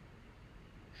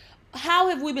 How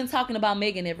have we been talking about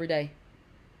Megan every day?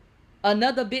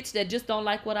 Another bitch that just don't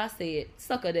like what I said.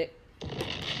 Suck a dick.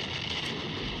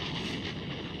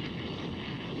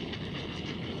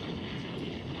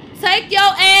 Take your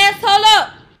asshole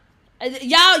up.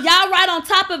 Y'all right on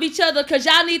top of each other because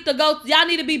y'all need to go. Y'all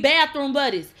need to be bathroom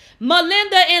buddies.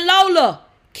 Melinda and Lola,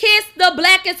 kiss the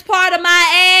blackest part of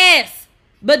my ass.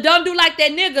 But don't do like that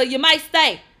nigga. You might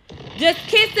stay. Just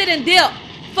kiss it and dip.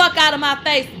 Fuck out of my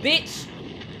face, bitch.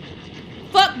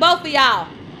 Fuck both of y'all.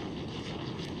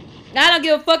 I don't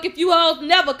give a fuck if you hoes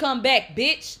never come back,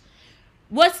 bitch.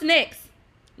 What's next?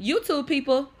 YouTube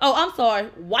people, oh, I'm sorry,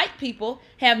 white people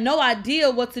have no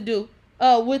idea what to do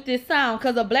with this sound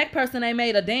because a black person ain't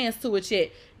made a dance to it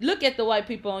yet. Look at the white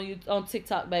people on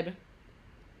TikTok, baby.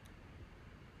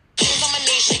 They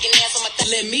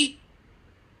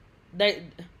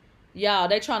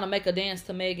trying to make a dance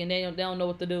to Megan. They don't know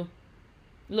what to do.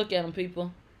 Look at them,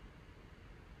 people.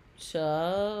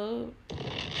 Shut.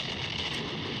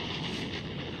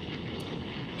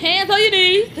 Hands on your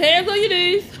knees. Hands on your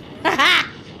knees.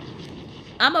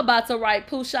 I'm about to write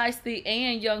Pooh Shiesty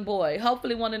and Young Boy.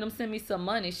 Hopefully one of them send me some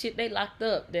money. Shit, they locked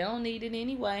up. They don't need it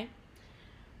anyway.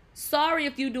 Sorry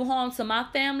if you do harm to my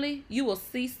family. You will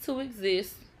cease to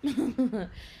exist. I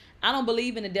don't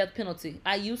believe in the death penalty.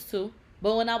 I used to.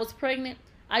 But when I was pregnant,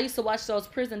 I used to watch those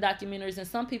prison documentaries and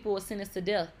some people were sentenced to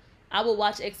death. I would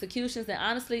watch executions and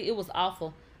honestly, it was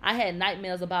awful. I had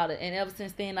nightmares about it. And ever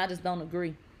since then, I just don't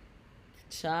agree.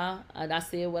 Child, I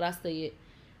said what I said.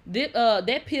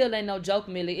 That pill ain't no joke,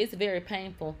 Millie. It's very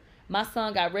painful. My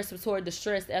son got respiratory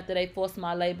distress after they forced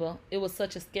my labor. It was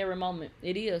such a scary moment.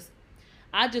 It is.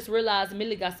 I just realized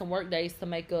Millie got some work days to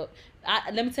make up.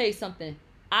 Let me tell you something.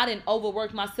 I didn't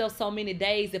overwork myself so many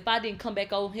days. If I didn't come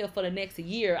back over here for the next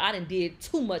year, I done did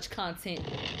too much content.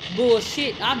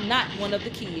 Bullshit. I'm not one of the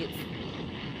kids.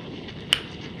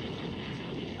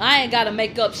 I ain't gotta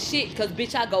make up shit because,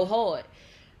 bitch, I go hard.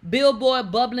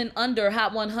 Billboard bubbling under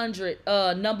Hot 100.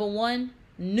 Number 1,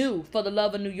 New, For the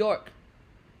Love of New York.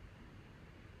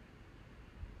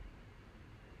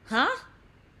 Huh?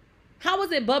 How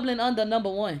was it bubbling under number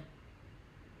 1?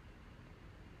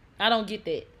 I don't get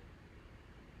that.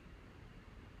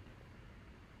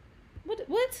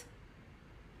 What?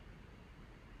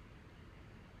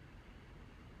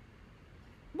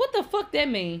 What the fuck that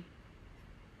mean?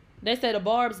 They say the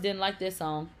Barbs didn't like that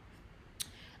song.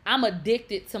 I'm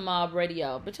addicted to Mob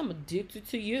Radio. Bitch, I'm addicted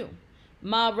to you.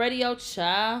 Mob Radio,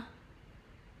 child.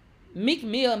 Meek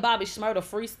Mill and Bobby Shmurda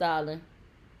freestyling.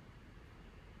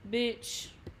 Bitch.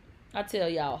 I tell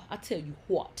y'all. I tell you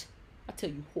what. I tell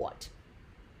you what.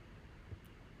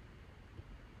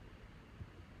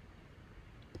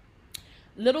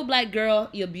 Little black girl,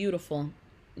 you're beautiful.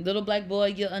 Little black boy,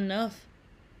 you're enough.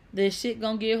 This shit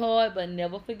gonna get hard, but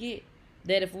never forget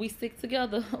that if we stick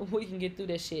together, we can get through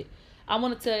that shit. I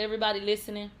want to tell everybody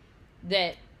listening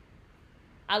that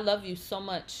I love you so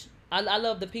much. I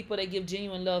love the people that give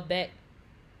genuine love back.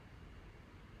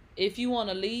 If you want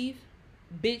to leave,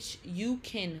 bitch, you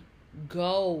can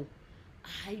go.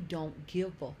 I don't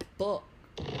give a fuck.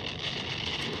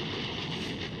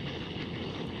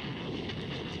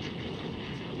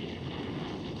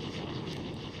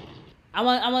 I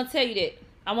want to tell you that.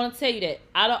 I want to tell you that.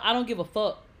 I don't give a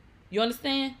fuck. You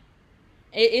understand?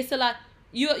 It's a lot.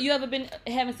 You ever been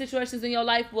having situations in your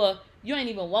life where you ain't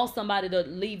even want somebody to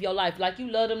leave your life, like you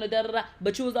love them to da,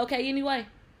 but you was okay anyway?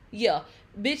 Yeah,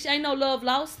 bitch, ain't no love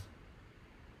lost.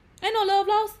 Ain't no love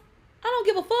lost. I don't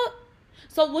give a fuck.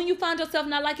 So when you find yourself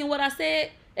not liking what I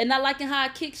said and not liking how I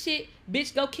kick shit,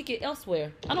 bitch, go kick it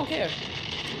elsewhere. I don't care.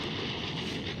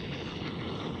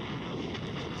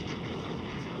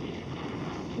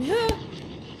 Yeah.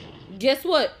 Guess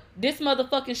what? This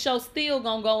motherfucking show still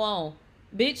gonna go on.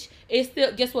 Bitch, it's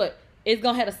still, guess what? It's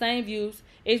gonna have the same views.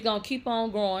 It's gonna keep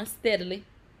on growing steadily.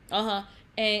 And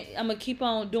I'm gonna keep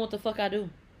on doing what the fuck I do.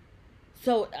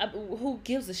 So, who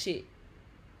gives a shit?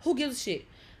 Who gives a shit?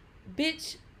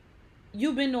 Bitch,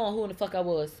 you been knowing who in the fuck I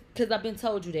was. Because I've been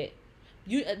told you that.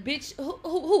 You, bitch,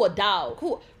 who a dog?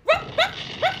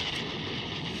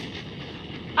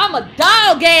 I'm a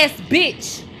dog ass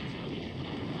bitch.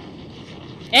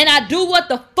 And I do what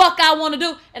the fuck I want to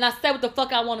do. And I say what the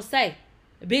fuck I want to say.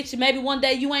 Bitch, maybe one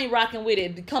day you ain't rocking with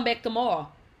it. Come back tomorrow.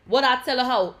 What I tell a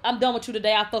hoe, I'm done with you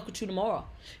today. I fuck with you tomorrow.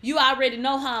 You already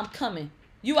know how I'm coming.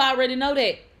 You already know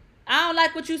that. I don't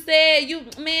like what you said. You,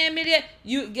 man,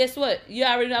 you, guess what? You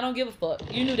already, I don't give a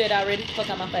fuck. You knew that already. Fuck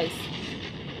out my face.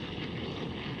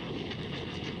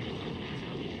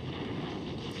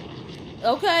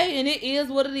 Okay, and it is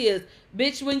what it is.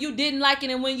 Bitch, when you didn't like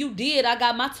it and when you did, I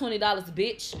got my $20,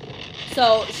 bitch.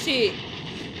 So, shit.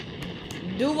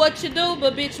 Do what you do,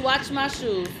 but bitch, watch my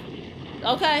shoes.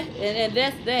 Okay? And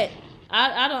that's that.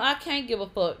 I can't give a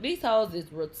fuck. These hoes is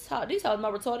retarded. These hoes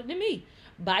more retarded than me.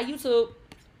 Bye, YouTube.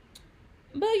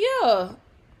 But yeah.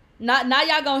 Now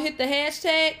y'all gonna hit the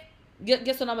hashtag.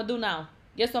 Guess what I'm gonna do now?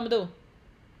 Guess what I'm gonna do?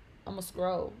 I'm gonna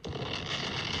scroll.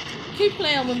 Keep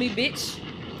playing with me, bitch.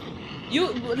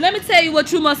 Let me tell you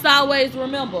what you must always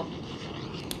remember.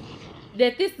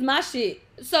 That this is my shit.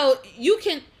 So you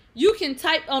can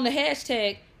type on the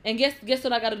hashtag and guess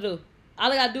what I gotta do? All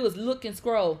I gotta do is look and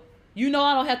scroll. You know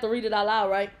I don't have to read it out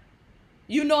loud, right?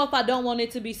 You know if I don't want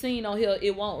it to be seen on here,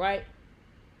 it won't, right?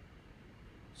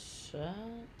 Shut.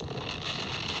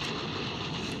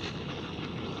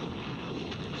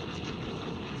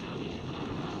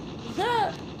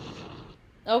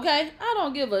 Okay, I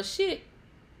don't give a shit.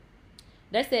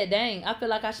 They said, dang, I feel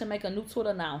like I should make a new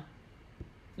Twitter now.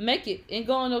 Make it. And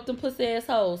going up them pussy ass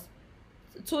hoes.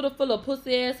 Twitter full of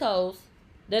pussy ass hoes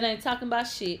that ain't talking about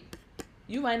shit.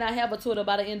 You might not have a Twitter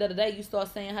by the end of the day. You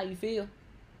start saying how you feel.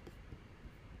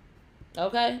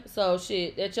 Okay? So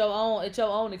shit. At your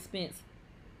own expense.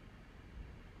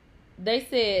 They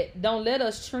said, don't let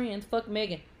us trend. Fuck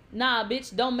Megan. Nah,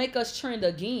 bitch, don't make us trend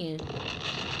again.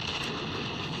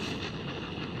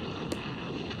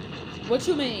 What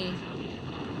you mean?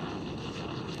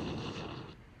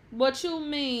 What you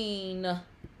mean?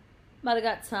 Might have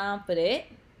got time for that.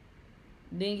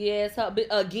 Dingy ass hoe.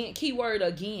 Again, keyword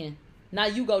again. Now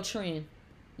you go trend.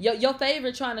 Your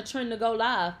favorite trying to trend to go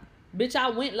live. Bitch, I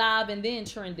went live and then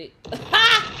trended.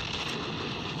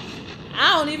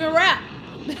 I don't even rap.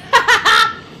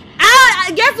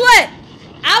 Guess what?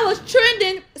 I was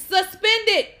trending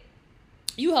suspended.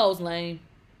 You hoes lame.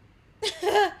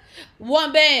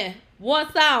 One band,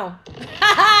 one song.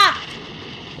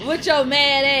 With your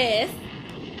mad ass.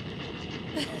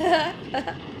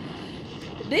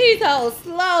 These hoes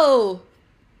slow.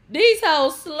 These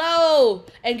hoes slow.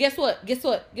 And guess what? Guess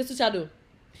what? Guess what y'all do?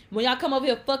 When y'all come over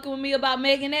here fucking with me about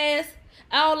Megan ass,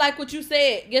 I don't like what you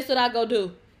said. Guess what I go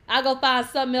do? I go find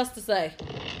something else to say.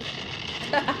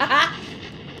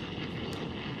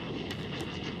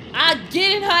 I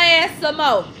get in her ass some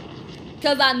more.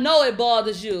 Cause I know it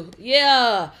bothers you.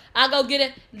 Yeah. I go get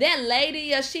it. That lady,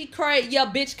 yeah, she crazy. Yeah,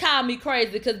 bitch, call me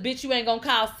crazy. Cause bitch, you ain't gonna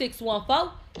call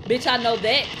 614. Bitch, I know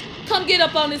that. Come get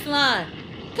up on this line.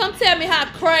 Come tell me how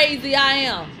crazy I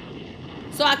am.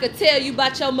 So I could tell you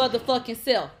about your motherfucking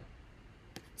self.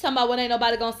 Talking about what ain't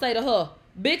nobody gonna say to her.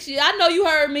 Bitch, I know you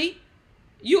heard me.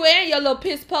 You and your little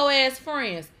piss po ass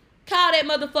friends. Call that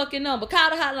motherfucking number.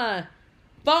 Call the hotline.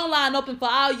 Phone line open for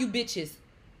all you bitches.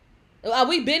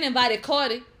 We been invited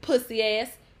Cardi, pussy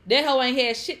ass. That hoe ain't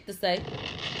had shit to say.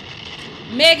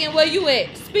 Megan, where you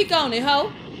at? Speak on it,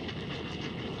 hoe.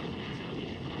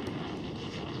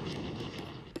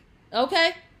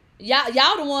 Okay?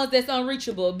 Y'all the ones that's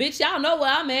unreachable. Bitch, y'all know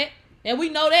where I'm at. And we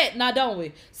know that, now don't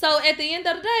we? So at the end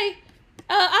of the day,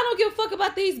 I don't give a fuck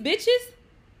about these bitches.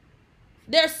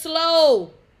 They're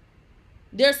slow.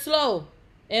 They're slow.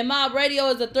 And my radio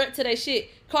is a threat to that shit.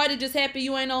 Cardi just happy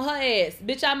you ain't on her ass.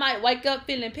 Bitch, I might wake up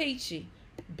feeling peachy.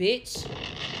 Bitch.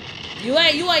 You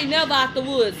ain't never out the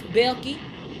woods, Belky.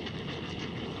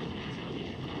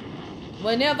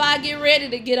 Whenever I get ready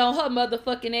to get on her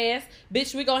motherfucking ass,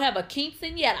 bitch, we gonna have a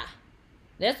quinceañera.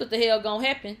 That's what the hell gonna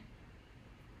happen.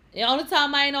 The only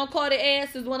time I ain't on Cardi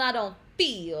ass is when I don't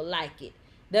feel like it.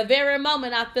 The very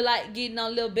moment I feel like getting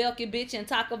on Lil Belky, bitch, and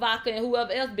Taka Vodka and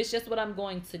whoever else, bitch, that's what I'm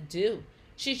going to do.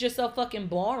 She's just so fucking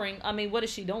boring. I mean, what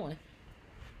is she doing?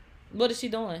 What is she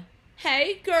doing?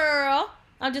 Hey, girl.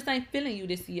 I just ain't feeling you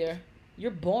this year.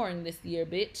 You're boring this year,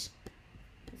 bitch.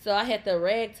 So I had the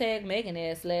ragtag Megan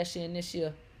ass last year and this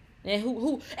year. And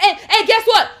and guess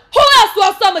what? Who else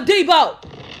wants some of Debo?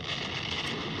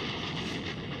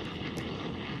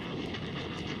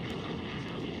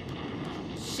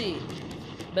 Shit.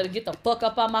 Better get the fuck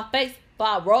up on my face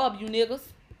before I rob you niggas.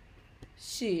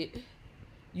 Shit.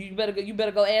 You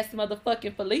better go ask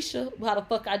motherfucking Felicia how the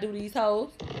fuck I do these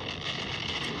hoes.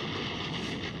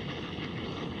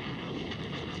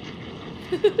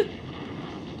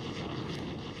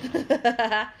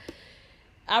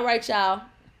 All right, y'all.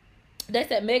 They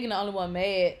said Megan the only one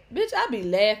mad. Bitch, I be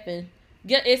laughing.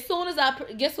 Guess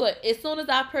what? As soon as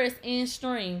I press end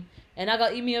stream and I go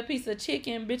eat me a piece of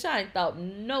chicken, bitch, I ain't thought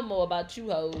no more about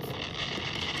you hoes.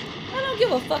 I don't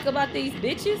give a fuck about these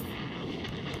bitches.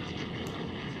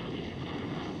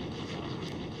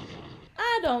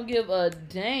 I don't give a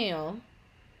damn.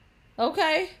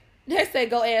 Okay? They say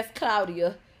go ask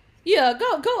Claudia. Yeah,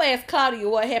 go ask Claudia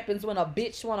what happens when a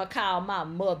bitch wanna call my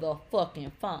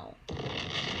motherfucking phone.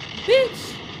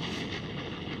 Bitch.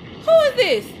 Who is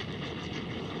this?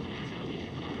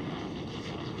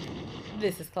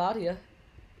 This is Claudia.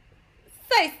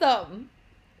 Say something.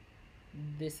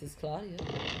 This is Claudia.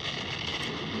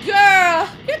 Girl,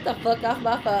 get the fuck off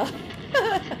my phone.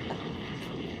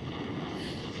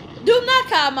 Do not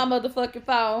call my motherfucking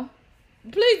phone.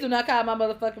 Please do not call my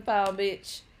motherfucking phone,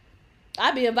 bitch.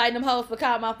 I be inviting them hoes to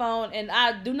call my phone, and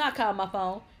I do not call my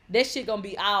phone. That shit gonna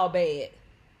be all bad.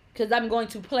 Because I'm going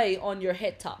to play on your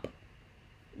head top.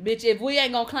 Bitch, if we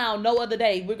ain't gonna clown no other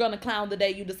day, we're gonna clown the day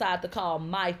you decide to call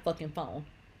my fucking phone.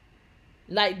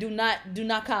 Like, do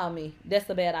not call me. That's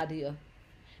a bad idea.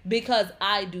 Because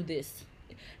I do this.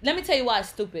 Let me tell you why it's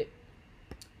stupid.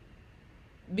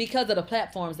 Because of the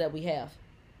platforms that we have.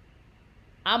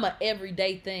 I'm a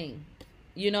everyday thing.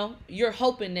 You know, you're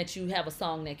hoping that you have a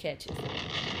song that catches.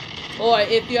 Or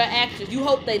if you're an actress, you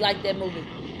hope they like that movie.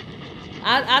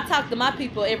 I talk to my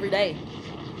people every day.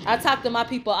 I talk to my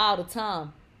people all the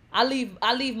time. I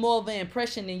leave more of an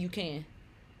impression than you can.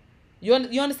 You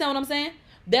understand what I'm saying?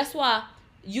 That's why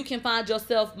you can find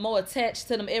yourself more attached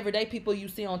to them everyday people you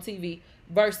see on TV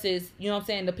versus, you know what I'm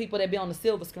saying, the people that be on the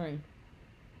silver screen.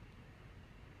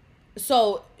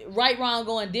 So, right, wrong,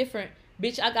 going different.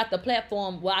 Bitch, I got the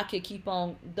platform where I could keep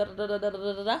on and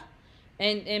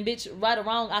bitch, right or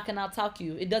wrong, I can out-talk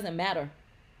you. It doesn't matter.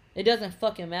 It doesn't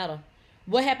fucking matter.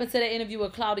 What happened to that interview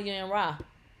with Claudia and Ra?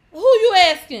 Who you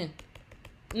asking?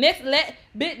 Last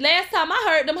time I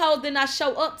heard them hoes did not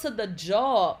show up to the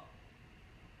job.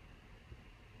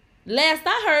 Last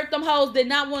I heard, them hoes did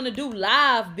not want to do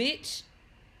live, bitch.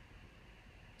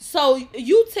 So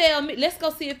you tell me. Let's go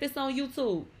see if it's on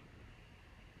YouTube.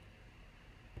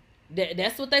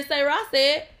 That's what they say. Ross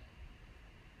said.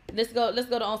 Let's go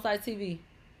to On-Site TV.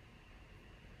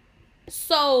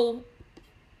 So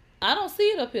I don't see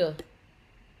it up here.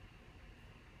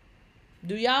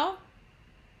 Do y'all?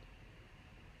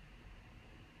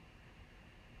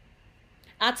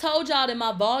 I told y'all that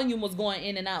my volume was going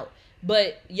in and out,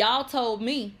 but y'all told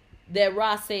me that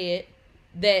Ross said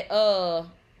that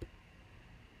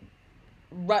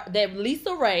that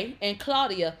Lisa Ray and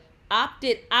Claudia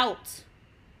opted out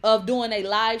of doing a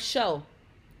live show,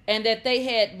 and that they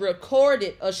had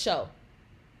recorded a show,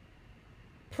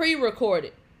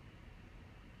 pre-recorded,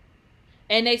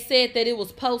 and they said that it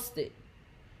was posted.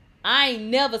 I ain't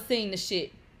never seen the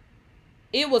shit.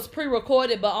 It was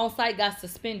pre-recorded, but On-Site got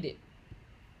suspended.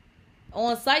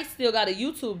 On-Site still got a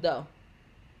YouTube though.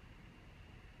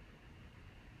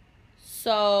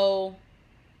 So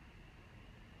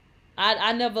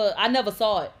I never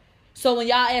saw it. So when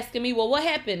y'all asking me, well, what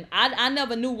happened? I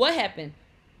never knew what happened,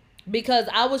 because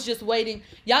I was just waiting.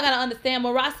 Y'all gotta understand,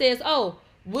 when Ross says, oh,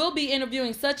 we'll be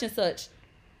interviewing such and such,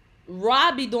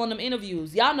 Rob be doing them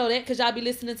interviews. Y'all know that because y'all be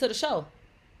listening to the show.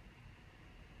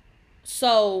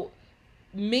 So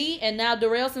me and now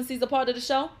Darrell, since he's a part of the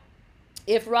show,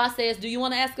 if Ross says, do you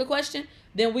want to ask a question?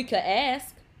 Then we could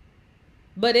ask.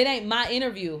 But it ain't my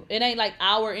interview. It ain't like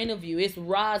our interview. It's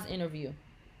Ross' interview.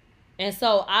 And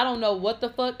so I don't know what the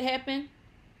fuck happened.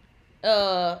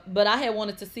 But I had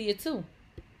wanted to see it too.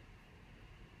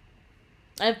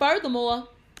 And furthermore,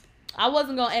 I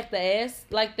wasn't going to act the ass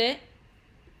like that.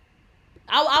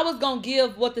 I was going to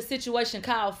give what the situation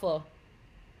called for.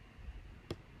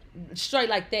 Straight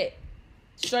like that.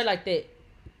 Straight like that.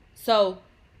 So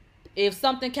if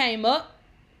something came up,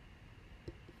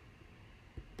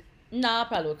 I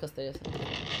probably would cuss their ass.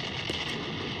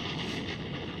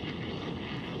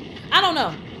 I don't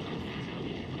know.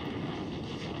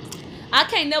 I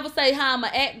can't never say how I'ma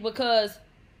act because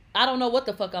I don't know what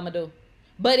the fuck I'ma do.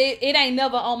 But it ain't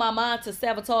never on my mind to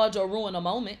sabotage or ruin a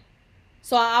moment.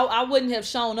 So I wouldn't have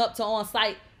shown up to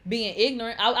On-Site being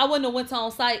ignorant. I wouldn't have went to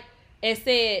On-Site and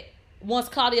said, once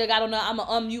Claudia got on there, I'm going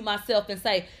to unmute myself and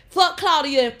say, fuck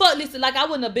Claudia and fuck Lisa. Like, I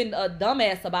wouldn't have been a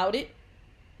dumbass about it.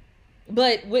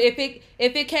 But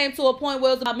if it came to a point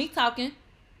where it was about me talking,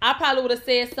 I probably would have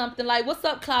said something like, what's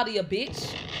up, Claudia,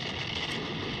 bitch?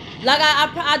 Like,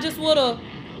 I just would have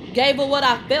gave her what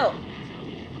I felt.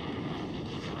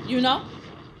 You know?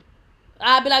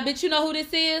 I'd be like, bitch, you know who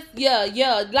this is?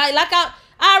 Yeah. Like I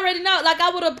already know. Like, I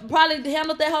would have probably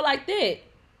handled that hoe like that.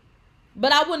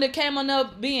 But I wouldn't have came on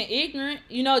up being ignorant.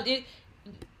 You know,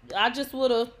 I just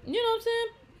would have, you know what I'm saying?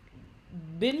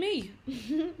 Been me.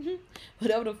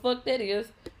 Whatever the fuck that is.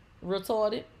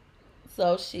 Retarded.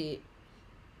 So, shit.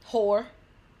 Whore.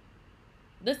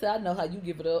 Listen, I know how you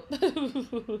give it up.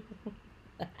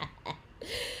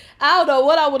 I don't know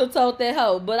what I would have told that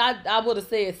hoe, but I would have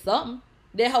said something.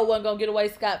 That hoe wasn't going to get away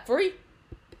scot-free.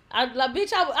 Like,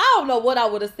 bitch, I don't know what I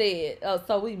would have said.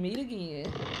 So we meet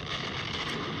again.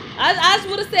 I just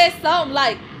would have said something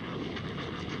like,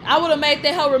 I would have made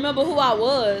that hoe remember who I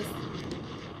was.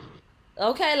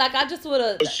 Okay, like I just would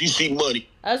have. She see money.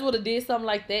 I just would have did something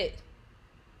like that.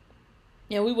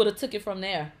 And we would have took it from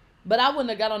there. But I wouldn't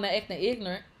have got on there acting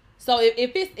ignorant. So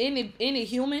if it's any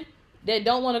human that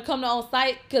don't want to come to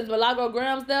On-Site because Milagro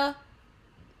Graham's there,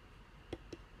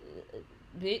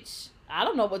 bitch, I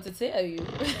don't know what to tell you.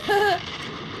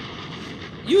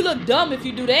 You look dumb if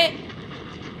you do that.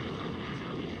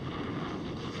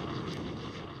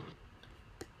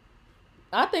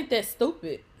 I think that's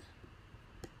stupid.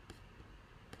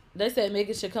 They said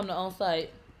Megan should come to On-Site.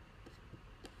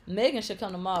 Megan should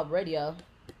come to Mob Radio.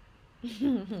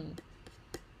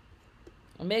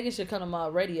 Megan should come to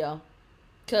Mob Radio.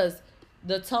 Because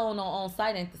the tone on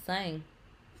site ain't the same.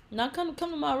 Now come to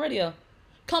Mob Radio.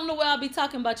 Come to where I'll be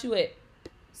talking about you at.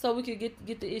 So we could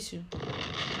get the issue.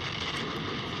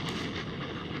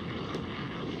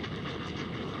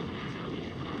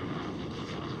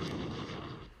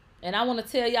 And I want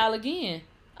to tell y'all again,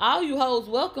 all you hoes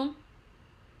welcome.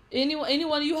 Any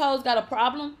one of you hoes got a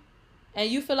problem and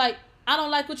you feel like, I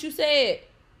don't like what you said,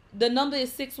 the number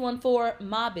is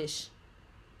 614-MOBISH.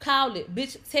 Call it,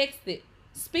 bitch, text it,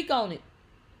 speak on it.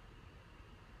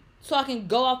 So I can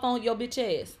go off on your bitch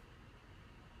ass.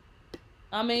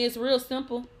 I mean, it's real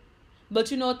simple.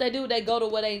 But you know what they do? They go to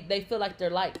where they feel like they're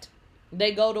liked.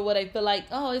 They go to where they feel like,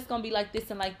 oh, it's going to be like this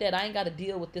and like that. I ain't got to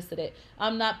deal with this or that.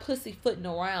 I'm not pussyfooting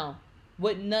around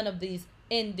with none of these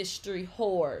industry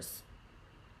whores.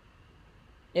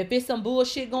 If it's some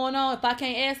bullshit going on, if I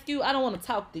can't ask you, I don't want to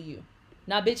talk to you.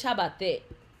 Now, bitch, how about that?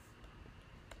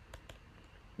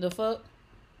 The fuck?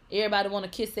 Everybody want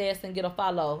to kiss ass and get a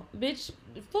follow. Bitch,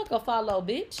 fuck a follow,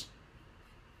 bitch.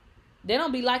 They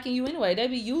don't be liking you anyway. They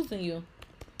be using you.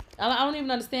 I don't even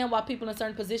understand why people in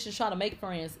certain positions try to make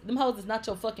friends. Them hoes is not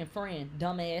your fucking friend,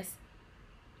 dumbass.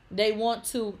 They want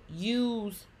to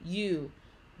use you.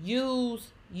 Use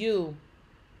you.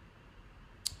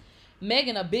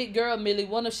 Megan, a big girl, Millie.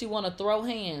 What if she want to throw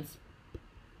hands?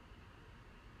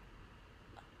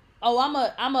 Oh, I'm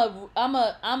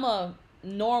a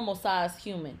normal sized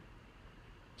human.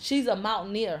 She's a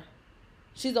mountaineer.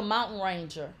 She's a mountain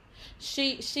ranger.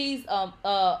 She's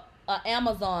a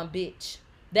Amazon bitch.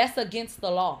 That's against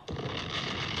the law.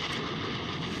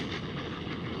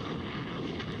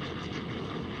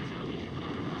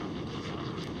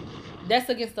 That's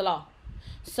against the law.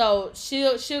 So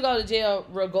she'll go to jail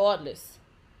regardless.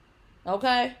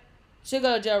 Okay? She'll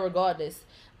go to jail regardless.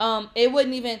 It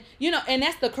wouldn't even, and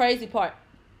that's the crazy part.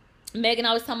 Megan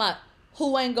always talking about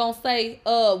who ain't gonna say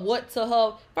what to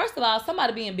her. First of all,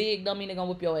 somebody being big don't mean they're gonna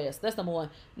whip your ass. That's number one.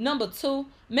 Number two,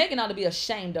 Megan ought to be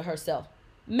ashamed of herself.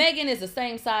 Megan is the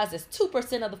same size as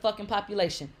 2% of the fucking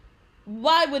population.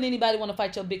 Why would anybody want to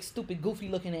fight your big, stupid, goofy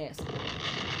looking ass?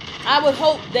 I would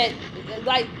hope that,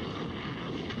 like,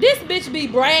 this bitch be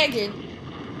bragging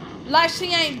like she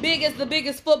ain't big as the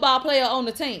biggest football player on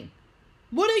the team.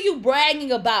 What are you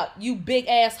bragging about, you big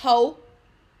ass hoe?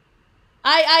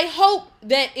 I hope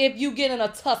that if you get in a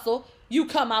tussle, you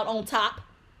come out on top.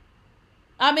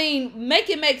 I mean, make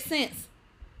it make sense.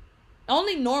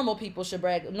 Only normal people should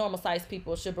brag, normal sized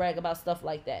people should brag about stuff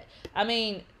like that. I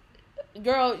mean,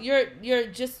 girl, you're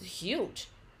just huge.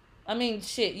 I mean,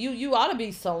 shit, you ought to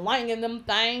be slinging them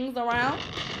things around.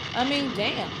 I mean,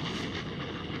 damn.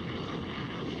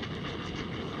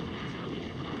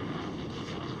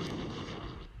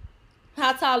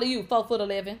 How tall are you?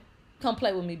 4'11". Come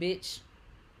play with me, bitch.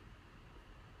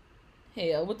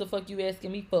 Hell, what the fuck you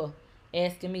asking me for?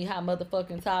 Asking me how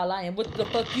motherfucking tall I am. What the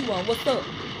fuck you want? What's up?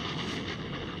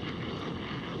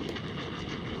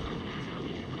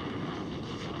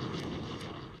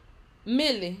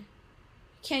 Millie,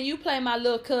 can you play my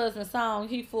little cousin song?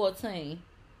 He 14.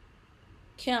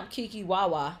 Camp Kiki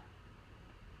Wawa.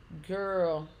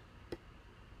 Girl.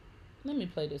 Let me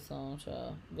play this song,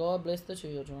 child. God bless the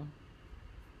children.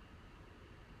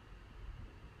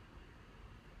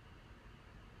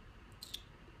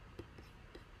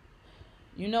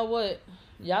 You know what?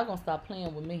 Y'all gonna stop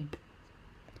playing with me.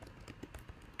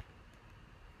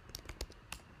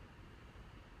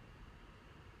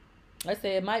 I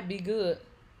said it might be good.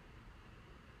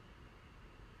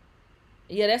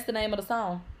 Yeah, that's the name of the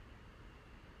song.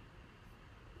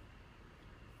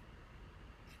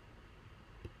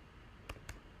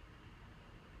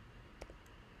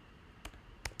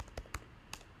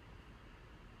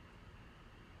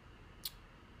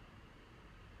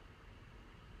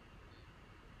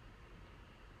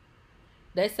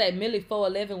 They say Millie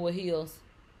 4'11" with heels.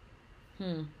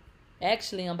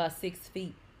 Actually, I'm about 6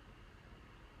 feet.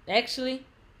 Actually,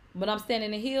 when I'm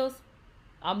standing in heels,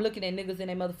 I'm looking at niggas in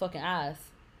their motherfucking eyes.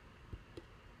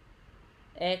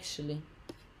 Actually.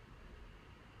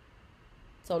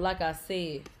 So, like I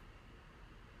said,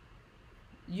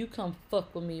 you come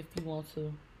fuck with me if you want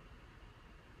to.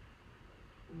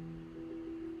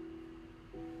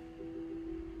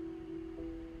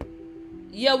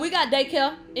 Yeah, we got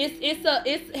daycare.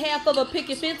 It's half of a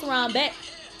picket fence around back.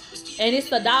 And it's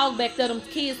the dog back there them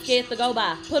kids scared to go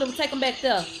by. Take them back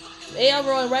there.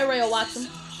 Elroy and Ray Ray will watch them.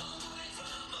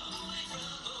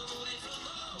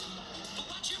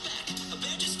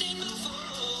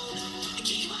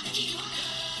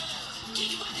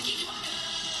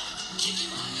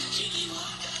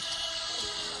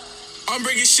 I'm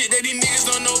bringing shit that these niggas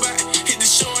don't know about. Hit the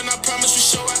show and I promise we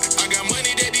show out. I got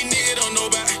money that these niggas don't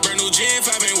know about. Brand new gym,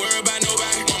 I ain't worried about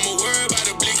nobody. I'ma worry about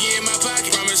a blicky in my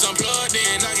pocket. Promise I'm plugged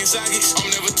in, knocking sockets.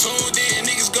 I'm never tuned in,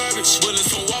 niggas garbage.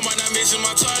 Bullets from Walmart, not missing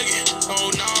my target.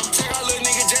 Oh no. Take our little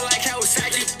nigga just like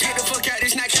Kawasaki. Get the fuck out,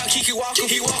 this not count Kiki Walker.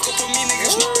 He walk up on me,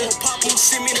 niggas know. Pop him,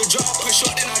 send me the drop. Push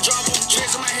short, then I drop him.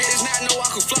 Tracks on my head is not no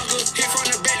Waka Flocka. Hit from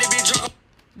the belly, be drunk.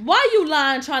 Why you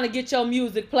lying trying to get your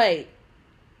music played?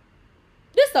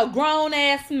 This a grown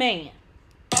ass man.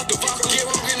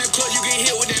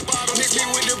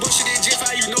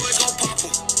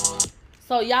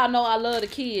 So y'all know I love the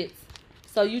kids.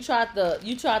 So you tried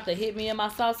to hit me in my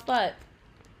soft spot.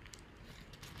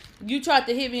 You tried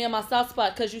to hit me in my soft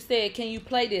spot because you said, can you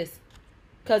play this?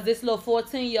 Because this little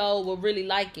 14-year-old will really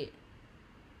like it.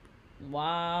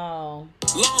 Wow.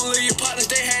 Long live your partners,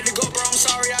 they had to go, bro. I'm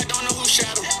sorry, I don't know who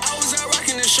shot them. I was out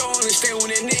rocking the show on the stage when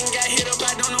that nigga got hit up.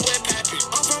 I don't know where Pappy.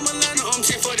 I'm from Atlanta, I'm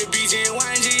 10 for the BG and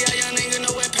YNG. Yeah, young nigga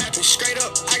know where Pappy. Straight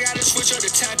up, I gotta switch up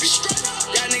the tappy.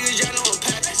 Y'all niggas, y'all know I'm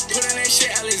Pappy. Put on that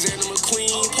shit, Alexander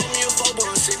McQueen. Put me a photo,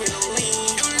 I'm sipping on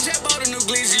lean. It was just bought a new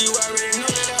glizzy, you already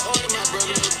know that I ordered my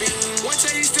brother a bean. One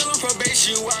time he's still on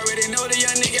probation, you already know the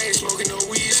young nigga ain't smoking no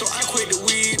weed, so I quit the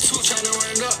weed. Two tryna run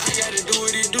it up, I gotta do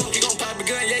what he do. He gon' pop a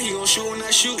gun, yeah, he gon' shoot when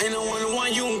I shoot. Ain't no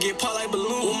one-on-one, you gon' get popped like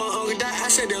balloon. When my uncle died, I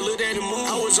said that look at the moon.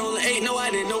 I was on the 8, no, I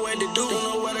didn't know what to do. Don't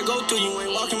know where to go through, you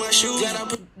ain't walking my shoes. Glad I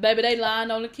put Baby, they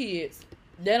lying on the kids.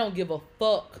 They don't give a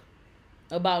fuck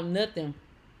about nothing.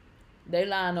 They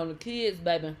lying on the kids,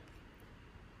 baby.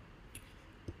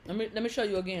 Let me show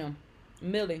you again.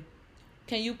 Millie,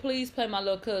 can you please play my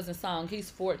little cousin song? He's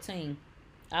 14.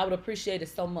 I would appreciate it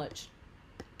so much.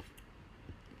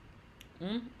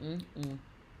 Let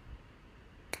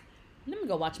me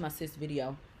go watch my sis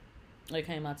video. It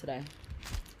came out today.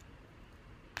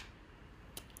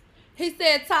 He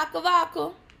said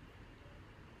Takavaka.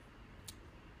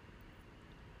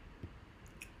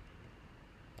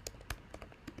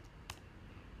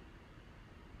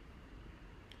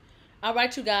 All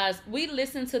right, you guys. We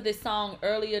listened to this song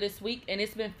earlier this week, and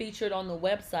it's been featured on the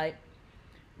website.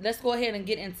 Let's go ahead and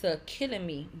get into Killing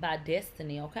Me by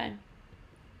Destiny, okay?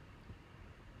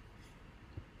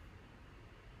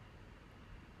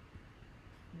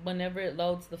 Whenever it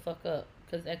loads the fuck up,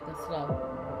 because it's acting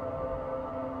slow.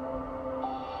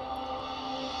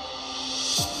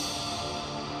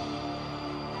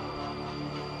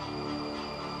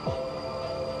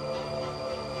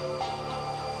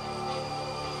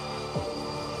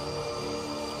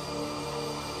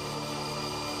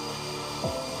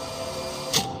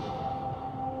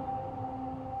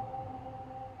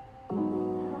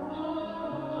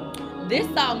 This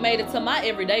song made it to my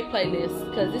everyday playlist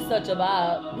because it's such a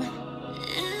vibe.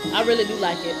 I really do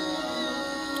like it.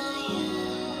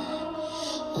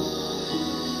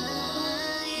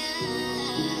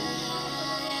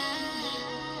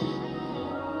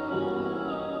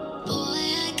 Boy,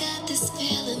 I got this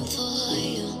feeling for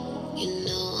you. You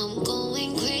know I'm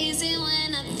going crazy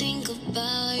when I think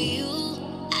about you.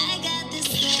 I got this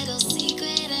little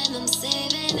secret and I'm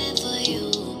saving it for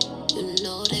you. You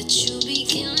know that you be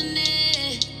killing it.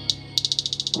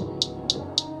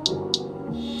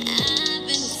 I've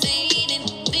been fading,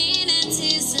 been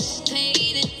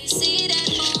anticipating. See that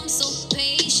I'm so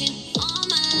patient. All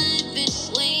my life been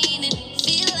waiting.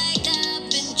 Feel like I've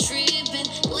been tripping.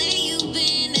 Where you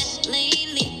been at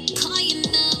lately? Call your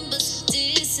numbers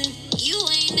dissing. You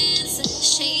ain't answer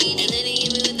shady. And then he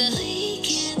hit me with the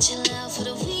weekend. Chill out for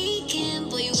the weekend.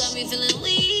 Boy, you got me feeling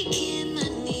weak in my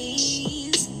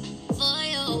knees for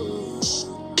you.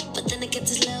 But then I get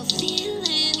this little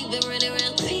feeling. You've been running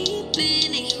around creeping.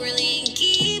 And you really ain't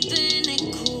keeping it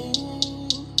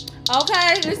cool.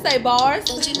 Okay, let's say bars.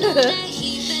 Don't you know that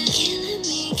he been killing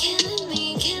me, killing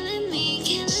me, killing me,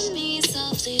 killing me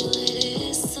softly with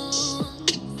his song.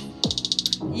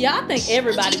 Yeah, I think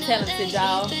everybody talented,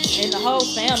 y'all. And the whole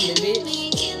family, bitch.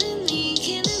 Killing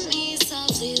me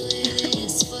softly with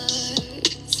his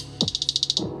words.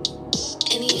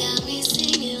 And he got me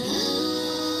singing.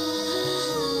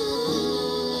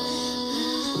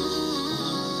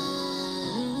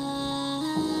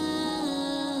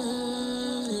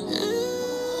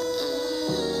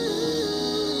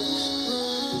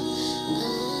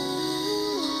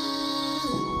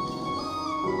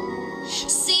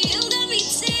 See, you got me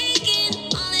taking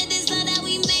all of this love that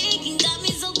we making. Got me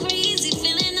so crazy,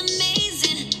 feeling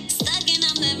amazing. Stuck in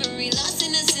a memory, lost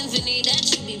in a symphony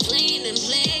that you be playing and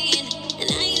playing.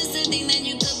 And I used to think that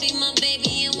you could be my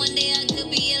baby, and one day I could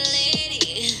be a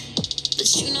lady. But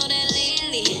you know that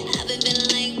lately, I've been feeling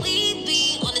like we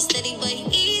be on a steady, but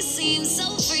he seems so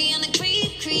free on the creep.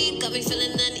 Got me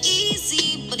feeling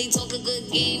uneasy, but he talk a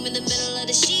good game in the middle of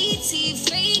the sheets. He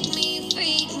freak me,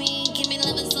 give me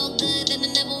loving so good that I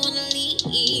never wanna leave.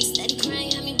 Steady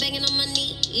crying, had me begging on my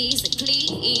knees, like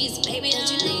please, baby, don't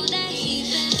you know that he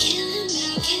been killing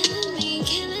me, killing me,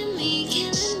 killing me,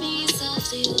 killing me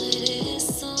softly with his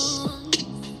song.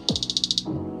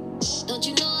 Don't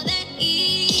you know that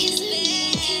he's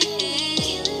been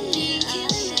killing me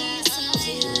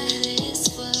softly with his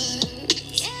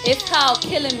words. It's called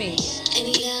Killing Me. And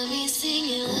he got me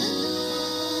singing.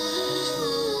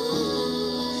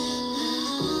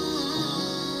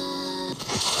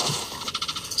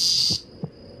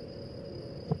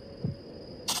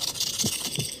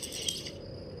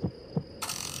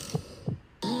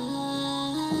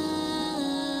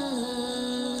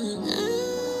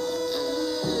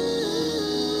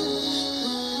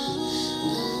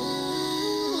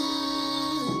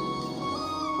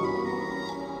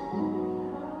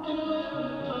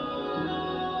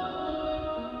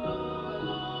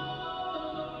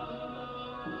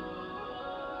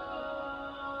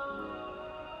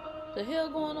 The hell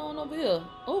going on over here?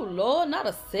 Oh Lord, not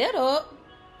a setup.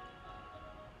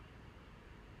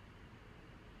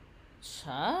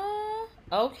 Child.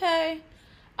 Okay.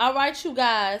 All right, you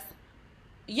guys.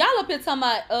 Y'all up here talking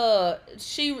about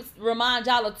she remind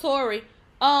y'all of Tori.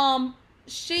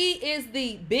 She is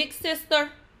the big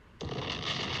sister.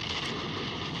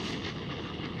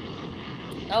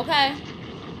 Okay.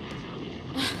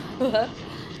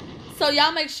 So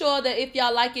y'all make sure that if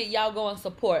y'all like it, y'all go and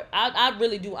support. I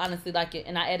really do honestly like it,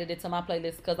 and I added it to my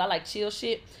playlist because I like chill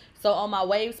shit. So on my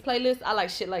Waves playlist, I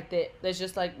like shit like that. That's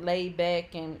just like laid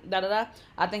back and da-da-da.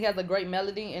 I think it has a great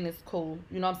melody and it's cool.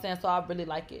 You know what I'm saying? So I really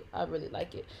like it. I really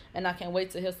like it. And I can't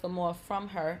wait to hear some more from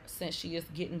her since she is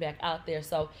getting back out there.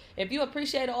 So if you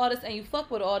appreciate an artist and you fuck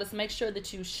with an artist, make sure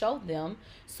that you show them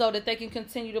so that they can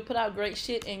continue to put out great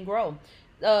shit and grow.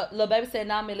 Lil Baby said,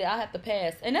 nah, Millie, I have to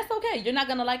pass. And that's okay. You're not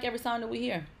going to like every song that we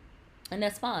hear. And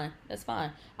that's fine. That's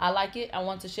fine. I like it. I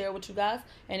want to share it with you guys.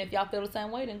 And if y'all feel the same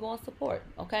way, then go and support.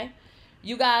 Okay?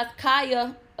 You guys,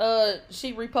 Kaya,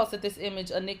 she reposted this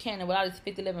image of Nick Cannon with all his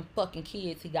 50-11 fucking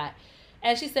kids he got.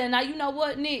 And she said, now, you know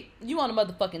what, Nick? You on the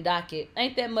motherfucking docket.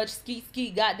 Ain't that much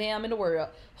skeet goddamn in the world.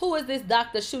 Who is this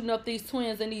doctor shooting up these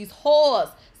twins and these whores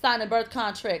signing birth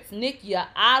contracts? Nick, you're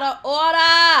out of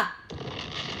order.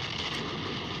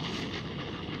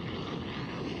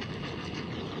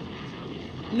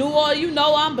 New Orleans, you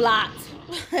know I'm blocked.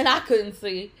 And I couldn't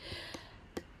see.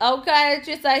 Okay,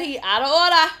 she said he out of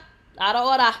order. Out of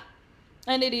order.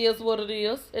 And it is what it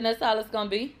is. And that's all it's going to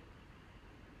be.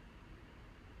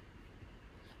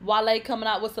 Wale coming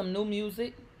out with some new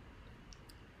music.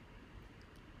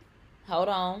 Hold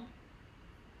on.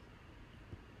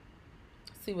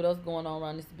 See what else going on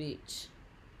around this bitch.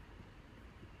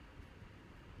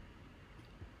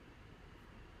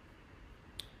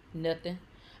 Nothing.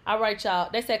 All right, y'all.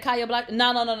 They said Kaya Black. No.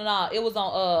 It was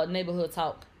on Neighborhood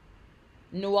Talk.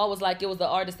 No, I was like, it was the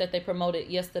artist that they promoted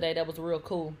yesterday that was real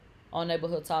cool on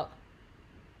Neighborhood Talk.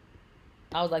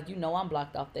 I was like, you know I'm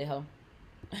blocked off that hoe.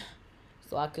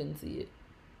 So I couldn't see it.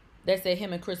 They said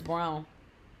him and Chris Brown.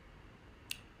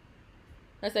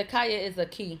 They said Kaya is a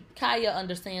key. Kaya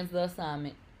understands the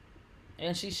assignment.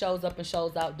 And she shows up and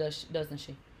shows out, doesn't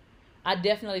she? I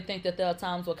definitely think that there are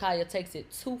times where Kaya takes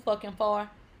it too fucking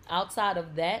far. Outside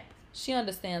of that, she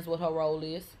understands what her role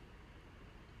is.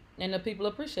 And the people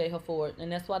appreciate her for it.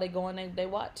 And that's why they go and they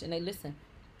watch and they listen.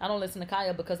 I don't listen to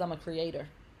Kaya because I'm a creator.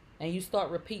 And you start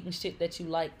repeating shit that you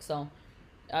like. So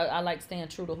I like staying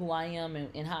true to who I am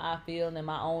and how I feel and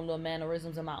my own little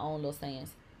mannerisms and my own little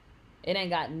sayings. It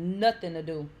ain't got nothing to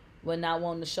do with not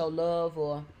wanting to show love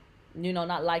or, you know,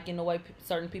 not liking the way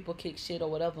certain people kick shit or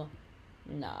whatever.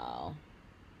 No.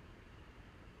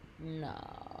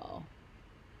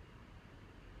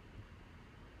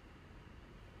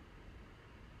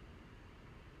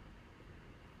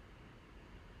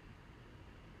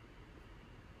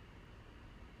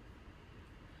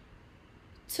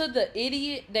 To the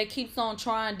idiot that keeps on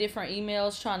trying different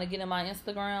emails, trying to get in my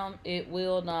Instagram, it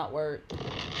will not work.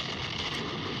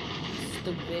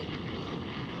 Stupid.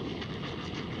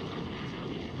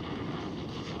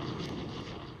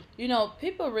 You know,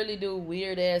 people really do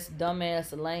weird ass, dumb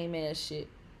ass, lame ass shit.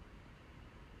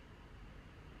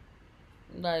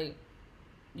 Like,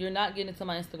 you're not getting into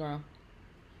my Instagram.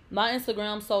 My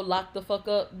Instagram's so locked the fuck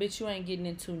up, bitch, you ain't getting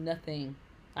into nothing.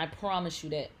 I promise you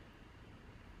that.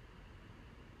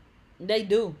 They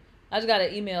do. I just got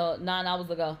an email 9 hours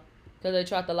ago because they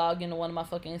tried to log into one of my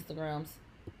fucking Instagrams.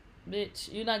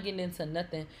 Bitch, you're not getting into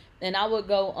nothing. And I would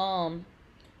go,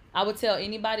 I would tell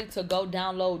anybody to go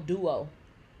download Duo.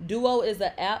 Duo is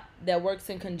an app that works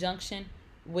in conjunction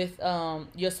with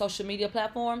your social media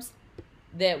platforms.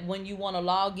 That when you want to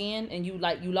log in and you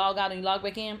log out and you log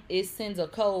back in, it sends a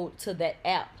code to that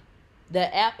app.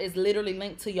 The app is literally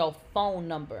linked to your phone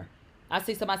number. I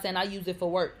see somebody saying I use it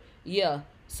for work. Yeah.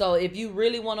 So if you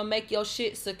really want to make your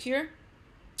shit secure,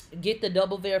 get the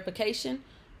double verification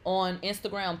on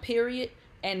Instagram, period.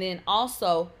 And then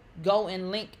also go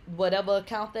and link whatever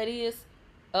account that is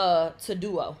to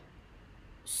Duo.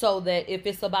 So that if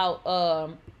it's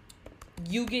about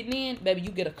you getting in, baby, you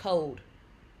get a code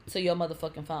to your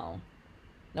motherfucking phone.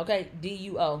 Okay?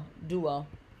 D-U-O. Duo.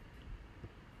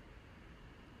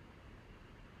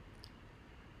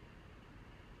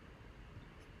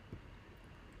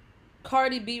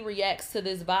 Cardi B reacts to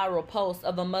this viral post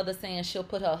of a mother saying she'll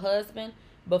put her husband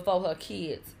before her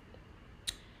kids.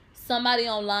 Somebody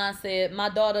online said, my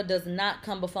daughter does not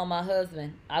come before my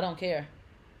husband. I don't care.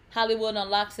 Hollywood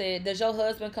Unlocked said, does your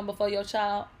husband come before your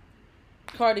child?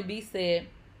 Cardi B said,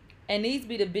 and these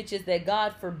be the bitches that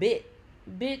God forbid.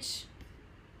 Bitch,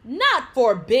 not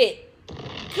forbid.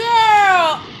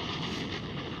 Girl,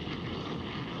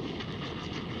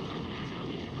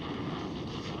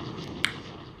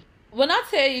 When I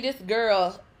tell you this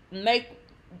girl make,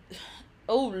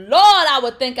 oh Lord, I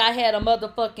would think I had a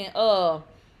motherfucking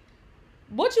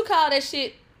what you call that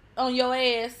shit on your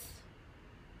ass?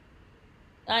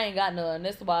 I ain't got none.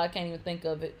 That's why I can't even think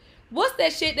of it. What's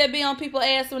that shit that be on people's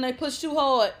ass when they push too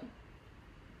hard?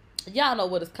 Y'all know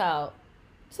what it's called.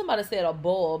 Somebody said a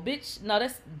boil, bitch. No,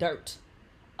 that's dirt.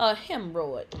 A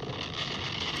hemorrhoid.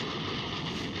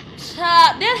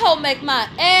 Child, that hoe make my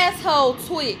asshole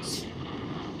twitch.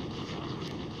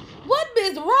 What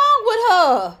is wrong with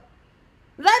her?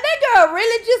 Like, that girl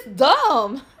really just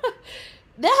dumb.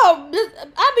 That hoe,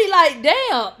 I be like,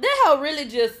 damn. That hoe really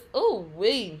just, ooh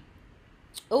wee.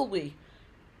 Ooh wee.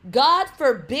 God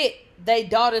forbid they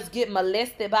daughters get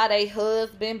molested by their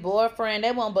husband, boyfriend.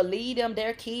 They won't believe them,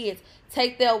 their kids.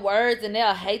 Take their words and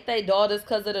they'll hate their daughters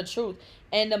because of the truth.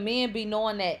 And the men be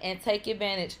knowing that and take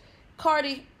advantage.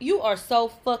 Cardi, you are so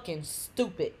fucking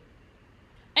stupid.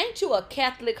 Ain't you a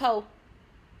Catholic hoe?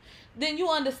 Then you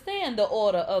understand the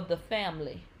order of the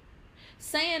family.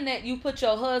 Saying that you put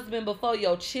your husband before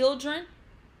your children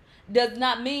does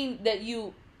not mean that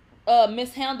you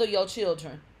mishandle your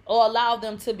children or allow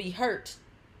them to be hurt.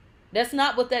 That's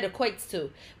not what that equates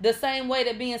to. The same way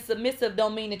that being submissive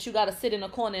don't mean that you got to sit in a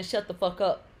corner and shut the fuck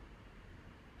up.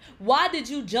 Why did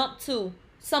you jump to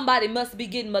somebody must be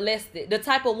getting molested? The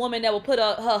type of woman that will put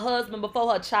her husband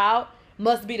before her child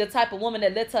must be the type of woman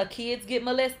that lets her kids get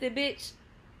molested, bitch.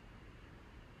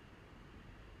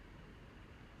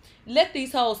 Let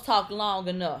these hoes talk long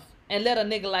enough and let a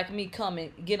nigga like me come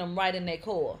and get them right in their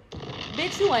core.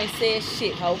 Bitch, you ain't said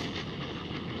shit, ho.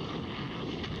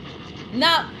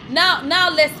 Now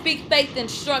let's speak faith and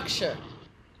structure.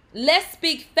 Let's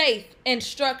speak faith and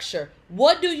structure.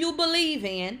 What do you believe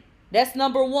in? That's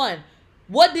number one.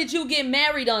 What did you get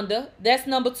married under? That's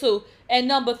number two. And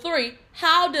number three,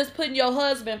 how does putting your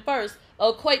husband first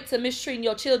equate to mistreating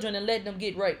your children and letting them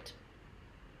get raped?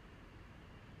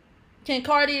 Can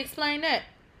Cardi explain that?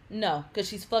 No, because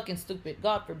she's fucking stupid.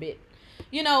 God forbid.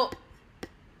 You know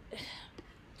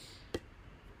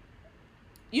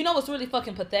what's really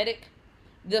fucking pathetic?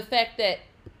 The fact that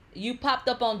you popped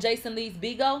up on Jason Lee's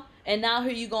Bigo, and now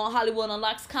here you go on Hollywood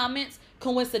Unlocked comments.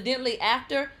 Coincidentally,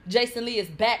 after Jason Lee is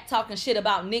back talking shit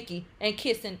about Nicki and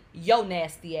kissing your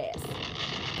nasty ass.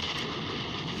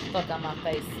 Fuck out my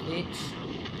face, bitch.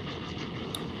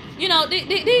 You know,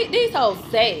 these hoes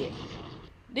sad.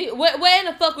 Where in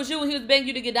the fuck was you when he was begging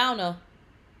you to get down there?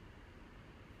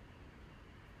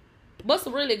 What's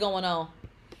really going on?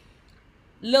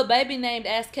 Lil Baby named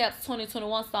ASCAP's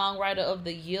 2021 Songwriter of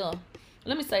the Year.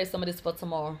 Let me save some of this for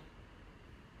tomorrow.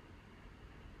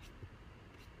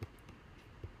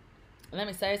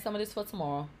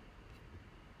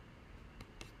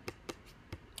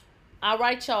 All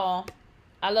right, y'all.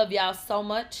 I love y'all so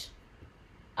much.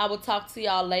 I will talk to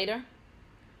y'all later.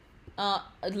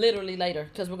 Literally later,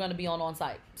 because we're going to be on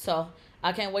site. So,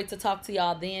 I can't wait to talk to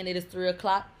y'all then. It is 3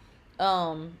 o'clock.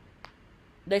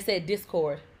 They said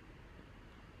Discord.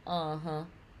 All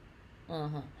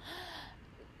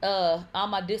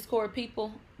my Discord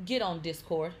people, get on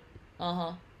Discord.